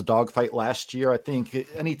game was a dogfight last year. I think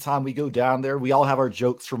anytime we go down there, we all have our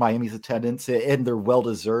jokes for Miami's attendance, and they're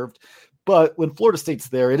well-deserved. But when Florida State's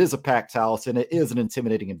there, it is a packed house, and it is an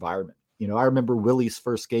intimidating environment. I remember Willie's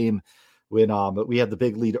first game when we had the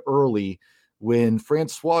big lead early. When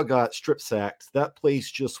Francois got strip sacked, that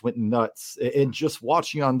place just went nuts. And just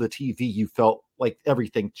watching on the TV, you felt like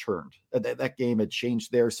everything turned. That game had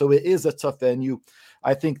changed there. So it is a tough venue.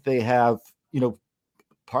 I think they have,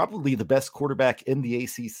 probably the best quarterback in the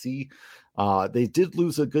ACC. They did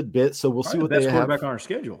lose a good bit, so we'll see what they have. Best quarterback on our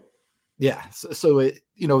schedule. Yeah, so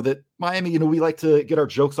that Miami, we like to get our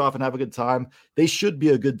jokes off and have a good time. They should be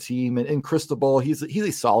a good team, and Cristobal, he's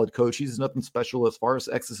a solid coach. He's nothing special as far as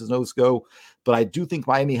X's and O's go, but I do think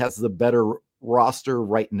Miami has the better roster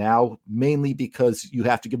right now, mainly because you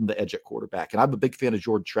have to give them the edge at quarterback. And I'm a big fan of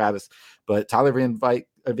Jordan Travis, but Tyler Van Dyke,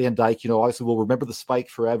 obviously we'll remember the spike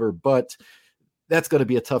forever, but that's going to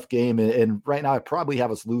be a tough game. And right now I probably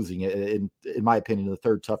have us losing it, in my opinion, the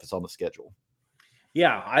 3rd toughest on the schedule.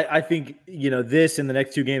 Yeah, I think, this and the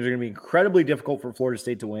next 2 games are going to be incredibly difficult for Florida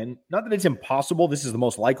State to win. Not that it's impossible. This is the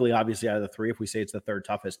most likely, obviously, out of the 3, if we say it's the 3rd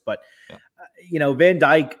toughest. But, Van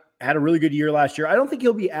Dyke had a really good year last year. I don't think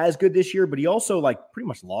he'll be as good this year, but he also, pretty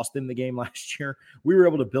much lost in the game last year. We were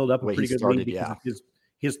able to build up a pretty good lead because of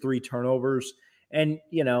his 3 turnovers. And,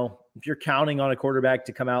 if you're counting on a quarterback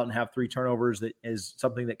to come out and have 3 turnovers, that is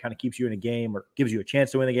something that kind of keeps you in a game or gives you a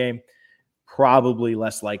chance to win the game, probably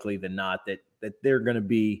less likely than not that they're going to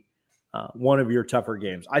be one of your tougher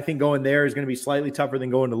games. I think going there is going to be slightly tougher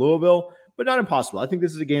than going to Louisville, but not impossible. I think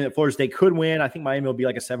this is a game that Florida State could win. I think Miami will be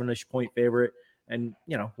like a 7-ish point favorite, and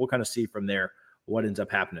we'll kind of see from there what ends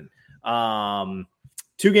up happening.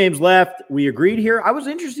 2 games left. We agreed here. I was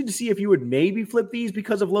interested to see if you would maybe flip these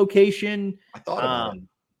because of location. I thought about it.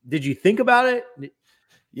 Did you think about it?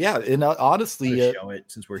 Yeah, and honestly, show it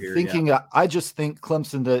since we're here. I just think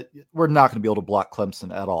Clemson, that we're not going to be able to block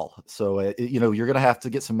Clemson at all. So, you're going to have to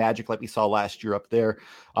get some magic like we saw last year up there.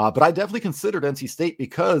 But I definitely considered NC State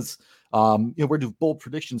because, we're doing bold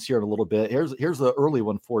predictions here in a little bit. Here's the early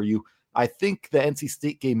one for you. I think the NC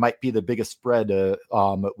State game might be the biggest spread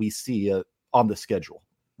we see on the schedule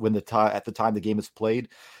at the time the game is played.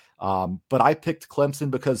 But I picked Clemson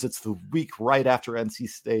because it's the week right after NC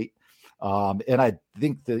State. And I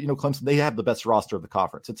think that, Clemson, they have the best roster of the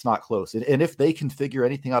conference. It's not close. And if they can figure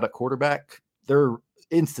anything out at quarterback, they're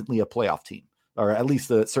instantly a playoff team, or at least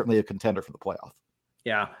certainly a contender for the playoff.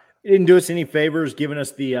 Yeah. It didn't do us any favors giving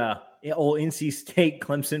us the old NC State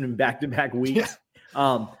Clemson in back-to-back weeks.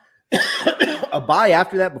 Yeah. A bye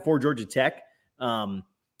after that before Georgia Tech,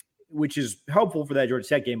 which is helpful for that Georgia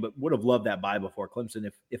Tech game, but would have loved that bye before Clemson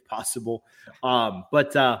if possible. I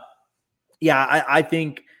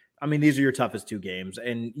think – these are your toughest 2 games,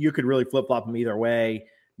 and you could really flip-flop them either way.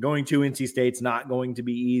 Going to NC State's not going to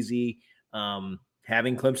be easy.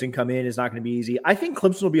 Having Clemson come in is not going to be easy. I think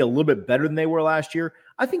Clemson will be a little bit better than they were last year.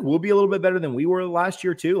 I think we'll be a little bit better than we were last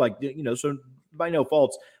year too. So by no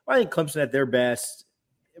faults. I think Clemson at their best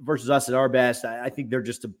versus us at our best, I think they're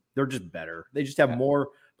just better. They just have more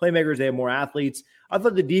playmakers. They have more athletes. I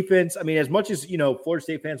thought the defense, as much as, Florida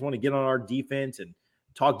State fans want to get on our defense and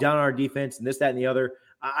talk down on our defense and this, that, and the other,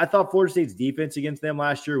 I thought Florida State's defense against them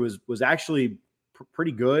last year was actually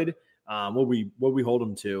pretty good. What we hold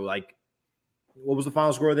them to? Like, what was the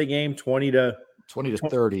final score of the game? 20 to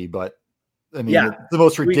 30, but I mean, it's the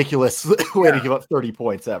most ridiculous way to give up 30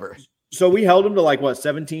 points ever. So we held them to like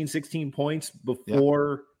 17, 16 points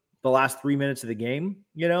before the last 3 minutes of the game,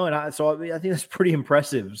 and I think that's pretty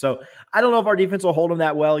impressive. So I don't know if our defense will hold them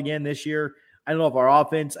that well again this year. I don't know if our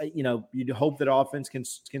offense, you'd hope that offense can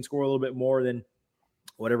score a little bit more than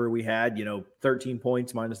whatever we had, 13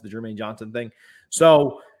 points minus the Jermaine Johnson thing.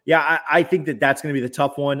 So yeah, I think that's going to be the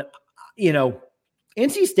tough one.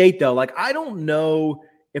 NC State though, like, I don't know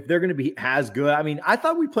if they're going to be as good. I mean, I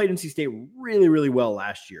thought we played NC State really, really well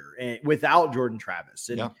last year and without Jordan Travis.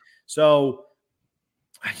 And so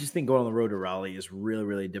I just think going on the road to Raleigh is really,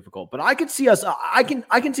 really difficult. But I could see us, I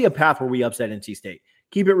can see a path where we upset NC State,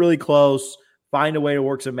 keep it really close, find a way to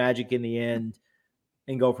work some magic in the end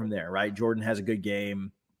and go from there, right? Jordan has a good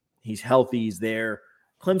game. He's healthy. He's there.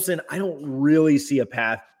 Clemson, I don't really see a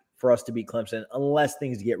path for us to beat Clemson unless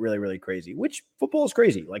things get really, really crazy, which football is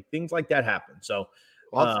crazy. Like, things like that happen. So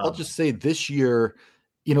I'll just say this year,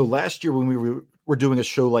 last year when we were doing a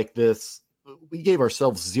show like this, we gave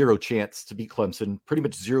ourselves zero chance to beat Clemson, pretty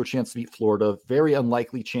much zero chance to beat Florida, very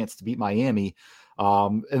unlikely chance to beat Miami.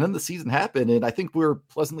 And then the season happened, and I think we were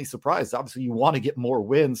pleasantly surprised. Obviously, you want to get more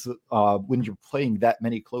wins when you're playing that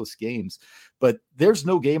many close games, but there's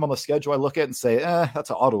no game on the schedule I look at and say, that's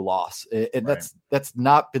an auto loss. And right. That's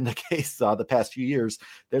not been the case the past few years.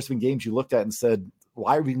 There's been games you looked at and said,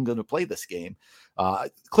 why are we even going to play this game?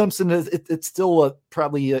 Clemson it's still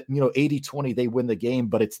probably 80-20. They win the game,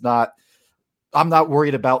 but it's not. I'm not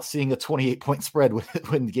worried about seeing a 28-point spread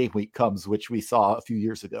when game week comes, which we saw a few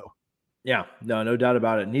years ago. Yeah, no doubt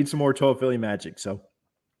about it. Need some more Toa Philly magic, so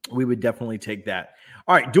we would definitely take that.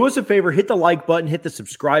 All right, do us a favor, hit the like button, hit the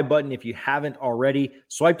subscribe button if you haven't already.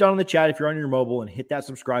 Swipe down in the chat if you're on your mobile and hit that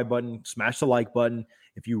subscribe button, smash the like button.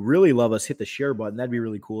 If you really love us, hit the share button. That'd be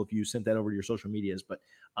really cool if you sent that over to your social medias, but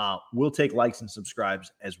we'll take likes and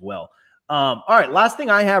subscribes as well. All right, last thing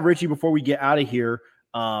I have, Richie, before we get out of here.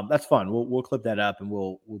 That's fun. We'll clip that up and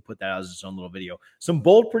we'll put that out as its own little video. Some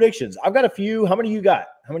bold predictions. I've got a few. How many you got?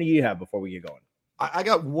 How many do you have before we get going? I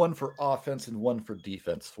got one for offense and one for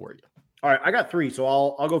defense for you. All right, I got three, so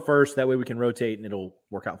I'll go first. That way we can rotate and it'll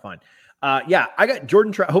work out fine. I got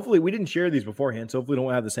Jordan. Hopefully we didn't share these beforehand, so hopefully we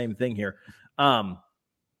don't have the same thing here.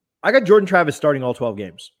 I got Jordan Travis starting all 12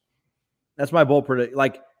 games. That's my bold prediction.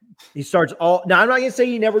 Like, he starts all. Now I'm not gonna say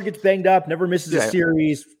he never gets banged up, never misses a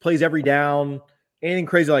series, plays every down. Anything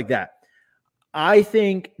crazy like that. I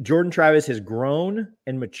think Jordan Travis has grown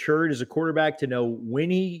and matured as a quarterback to know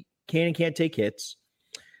when he can and can't take hits.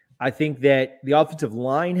 I think that the offensive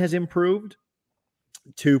line has improved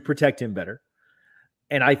to protect him better.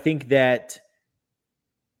 And I think that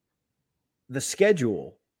the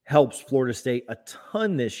schedule helps Florida State a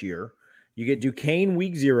ton this year. You get Duquesne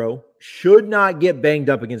week 0, should not get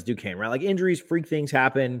banged up against Duquesne, right? Like, injuries, freak things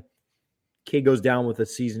happen. Kid goes down with a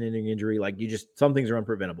season-ending injury. Like, some things are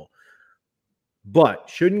unpreventable. But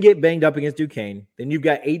shouldn't get banged up against Duquesne. Then you've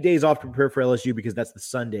got 8 days off to prepare for LSU because that's the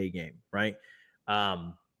Sunday game, right?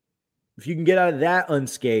 If you can get out of that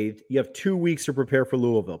unscathed, you have 2 weeks to prepare for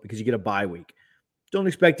Louisville because you get a bye week. Don't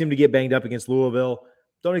expect him to get banged up against Louisville.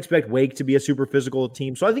 Don't expect Wake to be a super physical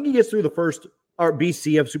team. So I think he gets through the first or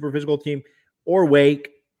BC of super physical team or Wake.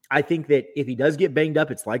 I think that if he does get banged up,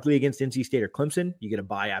 it's likely against NC State or Clemson. You get a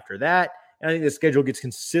bye after that. And I think the schedule gets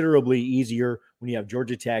considerably easier when you have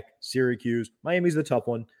Georgia Tech, Syracuse, Miami's the tough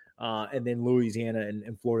one, and then Louisiana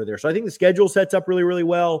and Florida there. So I think the schedule sets up really, really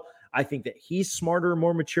well. I think that he's smarter,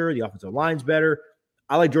 more mature. The offensive line's better.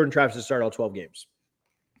 I like Jordan Travis to start all 12 games.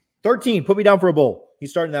 13, put me down for a bowl. He's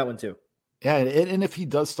starting that one too. Yeah, and if he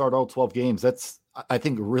does start all 12 games, that's, I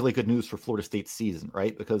think, really good news for Florida State's season,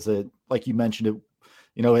 right? Because, like you mentioned,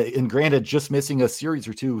 and granted, just missing a series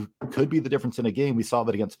or two could be the difference in a game. We saw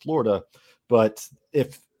that against Florida. But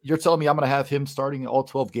if you're telling me I'm going to have him starting all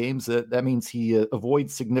 12 games, that means he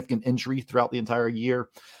avoids significant injury throughout the entire year.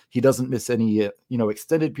 He doesn't miss any,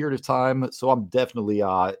 extended period of time. So I'm definitely,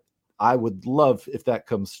 I would love if that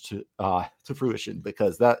comes to fruition,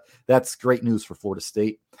 because that's great news for Florida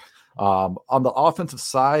State. On the offensive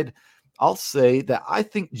side, I'll say that I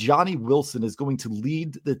think Johnny Wilson is going to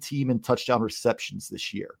lead the team in touchdown receptions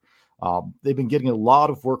this year. They've been getting a lot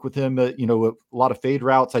of work with him, a lot of fade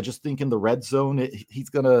routes. I just think in the red zone, he's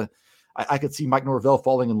going to – I could see Mike Norvell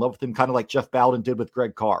falling in love with him, kind of like Jeff Bowden did with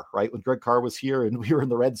Greg Carr, right? When Greg Carr was here and we were in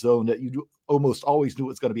the red zone, you almost always knew it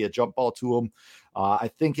was going to be a jump ball to him. I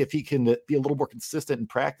think if he can be a little more consistent in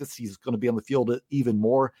practice, he's going to be on the field even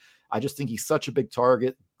more. I just think he's such a big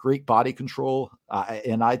target, great body control,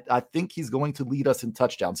 and I think he's going to lead us in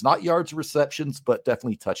touchdowns, not yards or receptions, but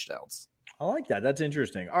definitely touchdowns. I like that. That's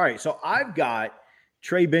interesting. All right, so I've got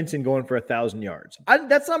Trey Benson going for 1,000 yards.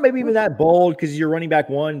 That's not maybe even that bold because you're running back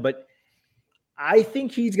one, but I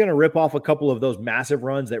think he's going to rip off a couple of those massive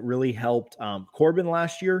runs that really helped Corbin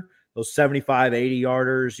last year, those 75, 80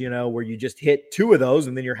 yarders, where you just hit two of those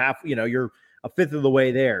and then you're you're a fifth of the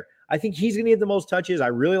way there. I think he's going to get the most touches. I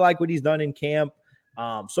really like what he's done in camp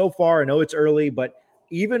so far. I know it's early, but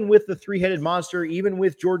even with the three-headed monster, even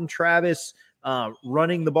with Jordan Travis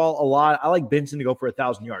running the ball a lot, I like Benson to go for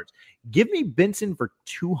 1,000 yards. Give me Benson for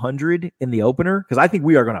 200 in the opener because I think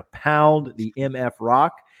we are going to pound the MF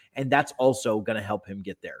Rock. And that's also going to help him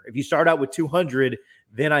get there. If you start out with 200,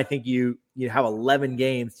 then I think you have 11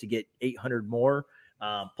 games to get 800 more,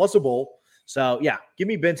 plus a bowl. So, yeah, give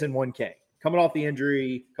me Benson 1K. Coming off the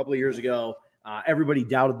injury a couple of years ago, everybody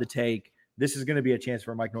doubted the take. This is going to be a chance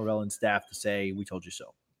for Mike Norvell and staff to say, we told you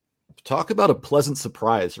so. Talk about a pleasant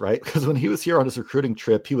surprise, right? Because when he was here on his recruiting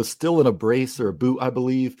trip, he was still in a brace or a boot, I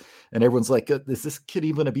believe. And everyone's like, is this kid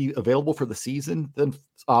even going to be available for the season? Then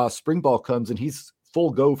spring ball comes and he's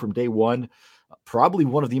full go from day one. Probably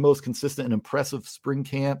one of the most consistent and impressive spring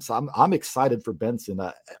camps. I'm excited for Benson.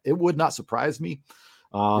 It would not surprise me.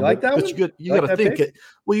 You like that? But you got to think. Pick?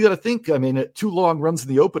 Well, you got to think. I mean, 2 long runs in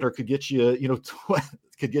the opener could get you,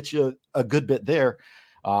 could get you a good bit there.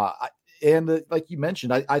 And like you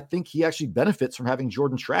mentioned, I think he actually benefits from having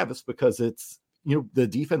Jordan Travis because it's, the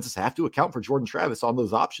defenses have to account for Jordan Travis on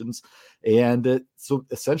those options. And so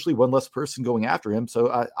essentially one less person going after him.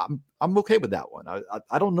 So I'm okay with that one.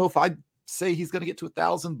 I don't know if I'd say he's going to get to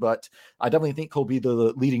 1,000, but I definitely think he'll be the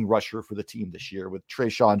leading rusher for the team this year with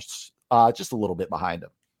Trayshawn just a little bit behind him.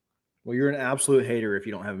 Well, you're an absolute hater if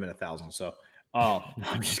you don't have him at 1,000. So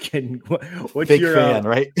I'm just kidding. What's Fake your fan,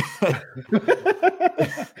 right?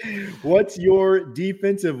 What's your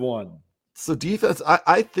defensive one? So defense,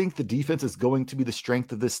 I think the defense is going to be the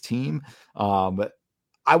strength of this team.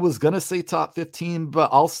 I was going to say top 15, but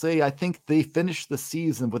I'll say I think they finished the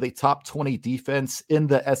season with a top 20 defense in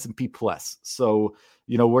the S&P Plus. So,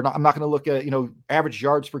 I'm not going to look at, average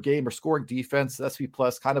yards per game or scoring defense. The S&P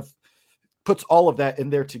Plus kind of puts all of that in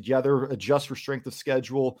there together, adjust for strength of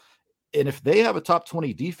schedule. And if they have a top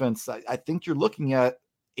 20 defense, I think you're looking at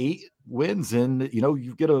 8 wins and,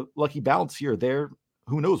 you get a lucky bounce here or there.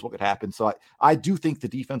 Who knows what could happen. So I do think the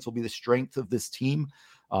defense will be the strength of this team.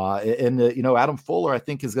 Adam Fuller, I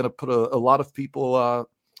think, is going to put a lot of people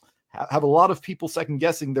have a lot of people second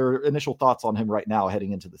guessing their initial thoughts on him right now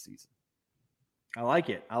heading into the season. I like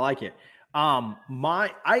it. I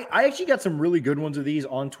actually got some really good ones of these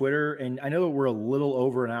on Twitter, and I know that we're a little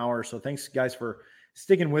over an hour, so thanks guys for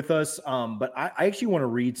sticking with us. But I actually want to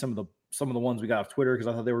read some of the ones we got off Twitter because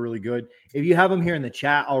I thought they were really good. If you have them here in the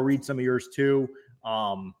chat, I'll read some of yours too.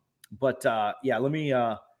 Let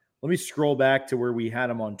me scroll back to where we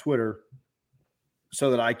had them on Twitter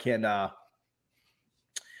so that I can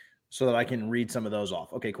read some of those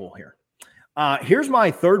off. Okay, cool. Here's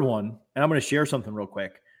my third one, and I'm going to share something real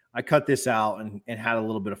quick. I cut this out and had a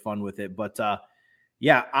little bit of fun with it, but I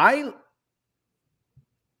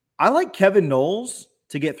like Kevin Knowles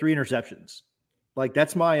to get 3 interceptions. Like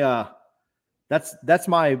that's my that's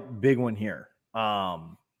my big one here.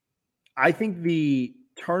 I think the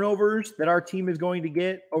turnovers that our team is going to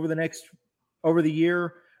get over the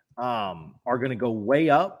year are going to go way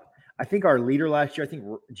up. I think our leader last year, I think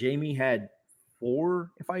Jamie had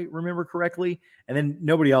 4, if I remember correctly. And then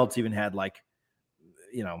nobody else even had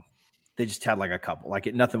they just had like a couple,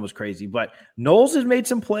 nothing was crazy, but Knowles has made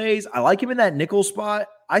some plays. I like him in that nickel spot.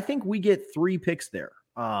 I think we get 3 picks there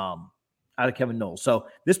out of Kevin Knowles. So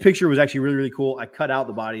this picture was actually really, really cool. I cut out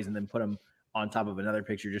the bodies and then put them on top of another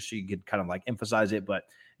picture just so you could kind of emphasize it. But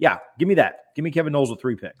yeah, give me that. Give me Kevin Knowles with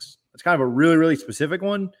 3 picks. It's kind of a really, really specific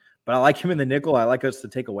one, but I like him in the nickel. I like us to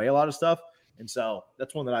take away a lot of stuff. And so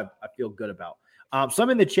that's one that I feel good about. Some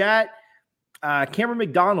in the chat, Cameron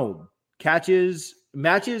McDonald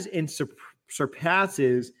matches and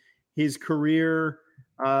surpasses his career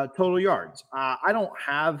total yards. I don't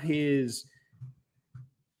have his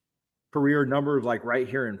career numbers right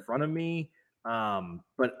here in front of me.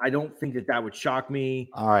 But I don't think that would shock me.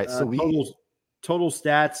 All right. So total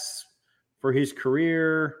stats for his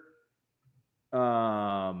career.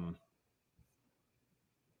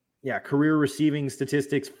 Career receiving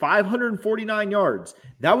statistics, 549 yards.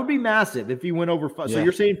 That would be massive if he went over. So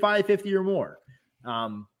you're saying 550 or more.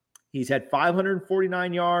 He's had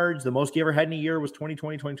 549 yards. The most he ever had in a year was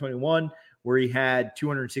 2020, 2021, where he had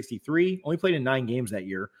 263. Only played in 9 games that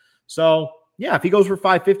year. So, yeah, if he goes for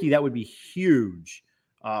 550, that would be huge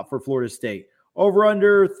for Florida State. Over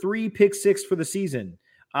under 3 pick six for the season.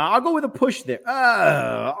 I'll go with a push there.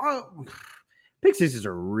 Pick sixes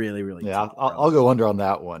are really, really tough. I'll go under on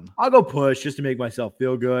that one. I'll go push just to make myself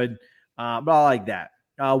feel good. But I like that.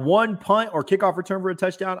 1 punt or kickoff return for a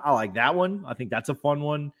touchdown. I like that one. I think that's a fun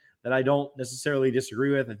one that I don't necessarily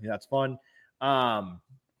disagree with. I think that's fun.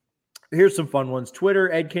 Here's some fun ones.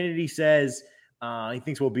 Twitter, Ed Kennedy says he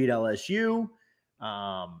thinks we'll beat LSU.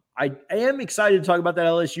 I am excited to talk about that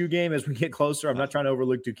LSU game as we get closer. I'm not trying to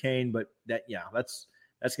overlook Duquesne, but that's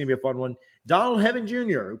going to be a fun one. Donald Heaven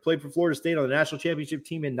Jr., who played for Florida State on the national championship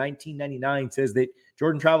team in 1999, says that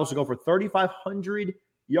Jordan Travis will go for 3,500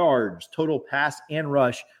 yards total pass and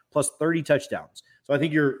rush plus 30 touchdowns. So I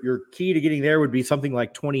think your key to getting there would be something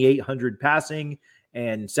like 2,800 passing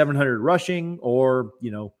and 700 rushing, or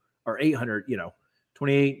 800,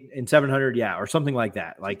 28 and 700, or something like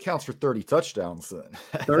that. Like, it counts for 30 touchdowns then.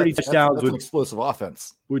 30 touchdowns that's an explosive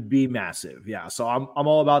offense. Would be massive. Yeah, so I'm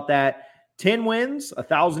all about that. 10 wins,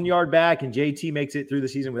 1,000-yard back, and JT makes it through the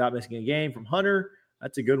season without missing a game from Hunter.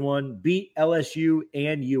 That's a good one. Beat LSU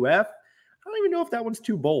and UF. I don't even know if that one's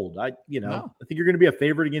too bold. I think you're going to be a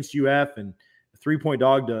favorite against UF and a 3-point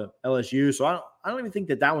dog to LSU. So I don't even think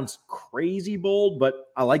that one's crazy bold, but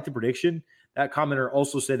I like the prediction. That commenter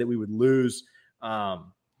also said that we would lose to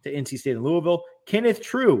NC State and Louisville. Kenneth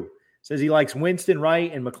True says he likes Winston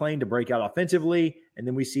Wright and McClain to break out offensively. And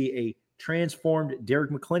then we see a transformed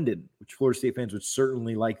Derek McClendon, which Florida State fans would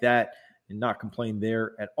certainly like that and not complain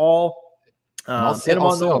there at all. I'll say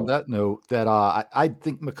on that note that I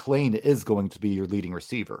think McClain is going to be your leading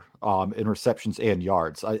receiver in receptions and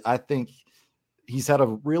yards. I think he's had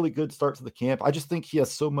a really good start to the camp. I just think he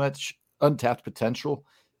has so much untapped potential.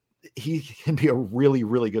 He can be a really,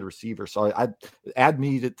 really good receiver. So I'd add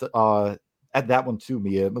that one to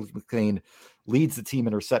me. McClain leads the team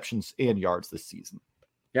in receptions and yards this season.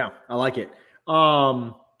 Yeah, I like it.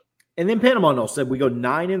 And then Panama No said we go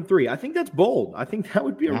 9-3. I think that's bold. I think that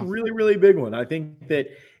would be a really, really big one. I think that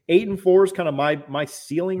 8-4 is kind of my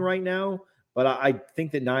ceiling right now, but I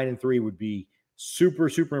think that 9-3 would be super,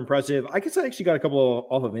 super impressive. I guess I actually got a couple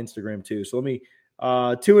off of Instagram too. So let me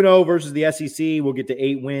 2-0 versus the SEC. We'll get to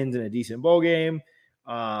 8 wins in a decent bowl game.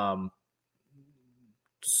 New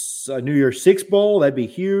Year's Six bowl, that'd be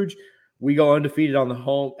huge. We go undefeated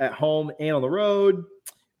at home and on the road.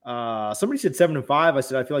 Somebody said 7-5. I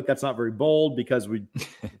said I feel like that's not very bold because we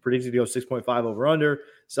predicted to go 6.5 over under.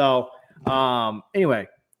 So anyway,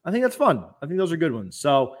 I think that's fun. I think those are good ones.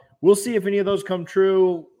 So we'll see if any of those come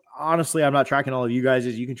true. Honestly, I'm not tracking all of you guys.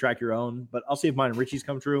 You can track your own, but I'll see if mine and Richie's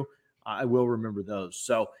come true. I will remember those.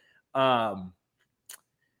 So, oh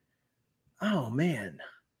man,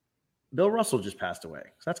 Bill Russell just passed away.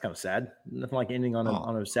 So that's kind of sad. Nothing like ending on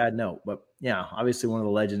a sad note, but yeah, obviously one of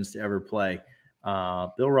the legends to ever play.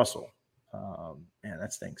 Bill Russell. Man,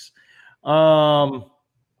 that stinks. All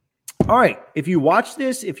right. If you watch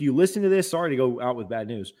this, if you listen to this, sorry to go out with bad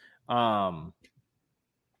news.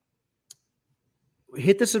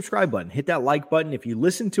 Hit the subscribe button, hit that like button. If you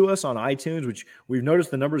listen to us on iTunes, which we've noticed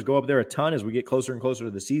the numbers go up there a ton as we get closer and closer to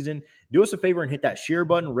the season, do us a favor and hit that share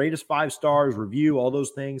button, rate us 5 stars, review, all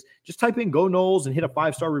those things. Just type in Go Noles and hit a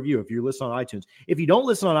 5-star review if you listen on iTunes. If you don't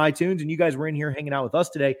listen on iTunes and you guys were in here hanging out with us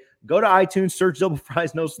today, go to iTunes, search Double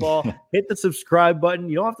Fries No Slaw, hit the subscribe button.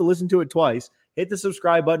 You don't have to listen to it twice. Hit the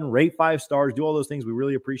subscribe button, rate 5 stars, do all those things. We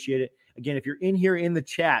really appreciate it. Again, if you're in here in the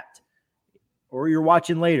chat or you're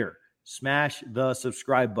watching later, smash the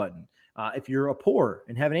subscribe button. If you're a poor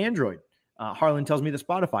and have an Android, Harlan tells me that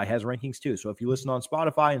Spotify has rankings too. So if you listen on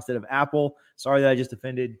Spotify instead of Apple, sorry that I just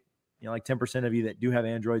offended, like 10% of you that do have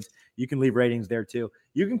Androids, you can leave ratings there too.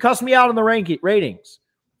 You can cuss me out on the ratings.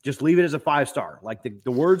 Just leave it as a 5-star. Like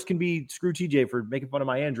the words can be screw TJ for making fun of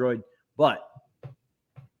my Android, but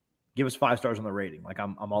give us 5 stars on the rating. Like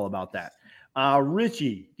I'm all about that.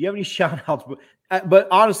 Richie, do you have any shout outs? But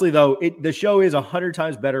honestly, though, the show is 100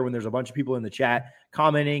 times better when there's a bunch of people in the chat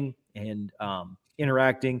commenting and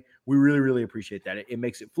interacting. We really, really appreciate that. It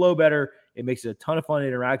makes it flow better. It makes it a ton of fun to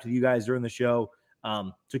interact with you guys during the show.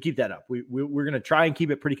 So keep that up. We're going to try and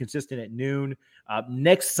keep it pretty consistent at noon.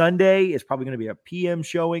 Next Sunday is probably going to be a PM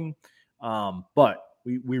showing. But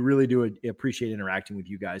we really do appreciate interacting with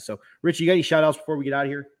you guys. So, Rich, you got any shout outs before we get out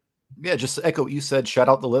of here? Yeah, just to echo what you said, shout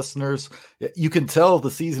out the listeners. You can tell the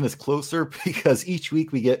season is closer because each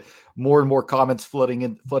week we get more and more comments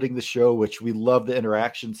flooding the show, which we love the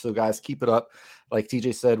interaction. So guys, keep it up. Like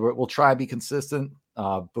TJ said, we'll try and be consistent.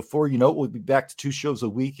 Before you know it, we'll be back to 2 shows a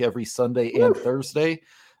week every Sunday and Thursday.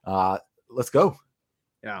 Let's go.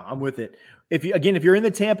 Yeah, I'm with it. If you're in the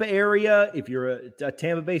Tampa area, if you're a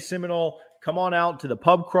Tampa Bay Seminole, come on out to the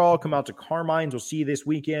pub crawl, come out to Carmine's. We'll see you this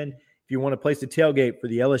weekend. If If you want to place the tailgate for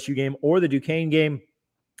the LSU game or the Duquesne game,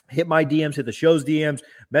 hit my DMs, hit the show's DMs,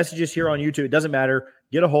 messages here on YouTube. It doesn't matter.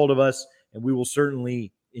 Get a hold of us, and we will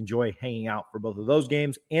certainly enjoy hanging out for both of those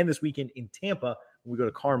games and this weekend in Tampa when we go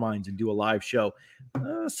to Carmine's and do a live show.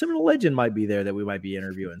 Seminole legend might be there that we might be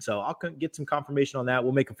interviewing. So I'll get some confirmation on that.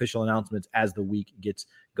 We'll make official announcements as the week gets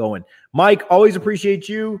going. Mike, always appreciate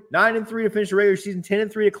you. 9-3 to finish the regular season,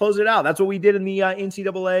 10-3 to close it out. That's what we did in the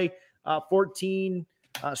NCAA 14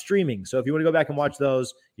 streaming. So if you want to go back and watch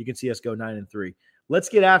those, you can see us go 9-3. Let's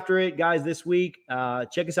get after it, guys, this week.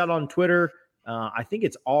 Check us out on Twitter. I think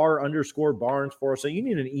it's R_Barnes407. So you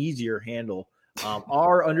need an easier handle.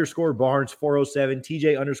 R_Barnes407,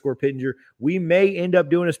 TJ_Pittenger. We may end up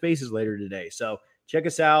doing a Spaces later today. So check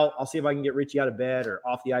us out. I'll see if I can get Richie out of bed or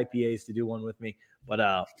off the IPAs to do one with me.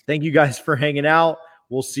 But thank you guys for hanging out.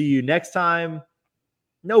 We'll see you next time.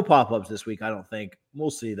 No pop-ups this week, I don't think.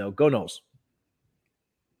 We'll see, though. Go Noles.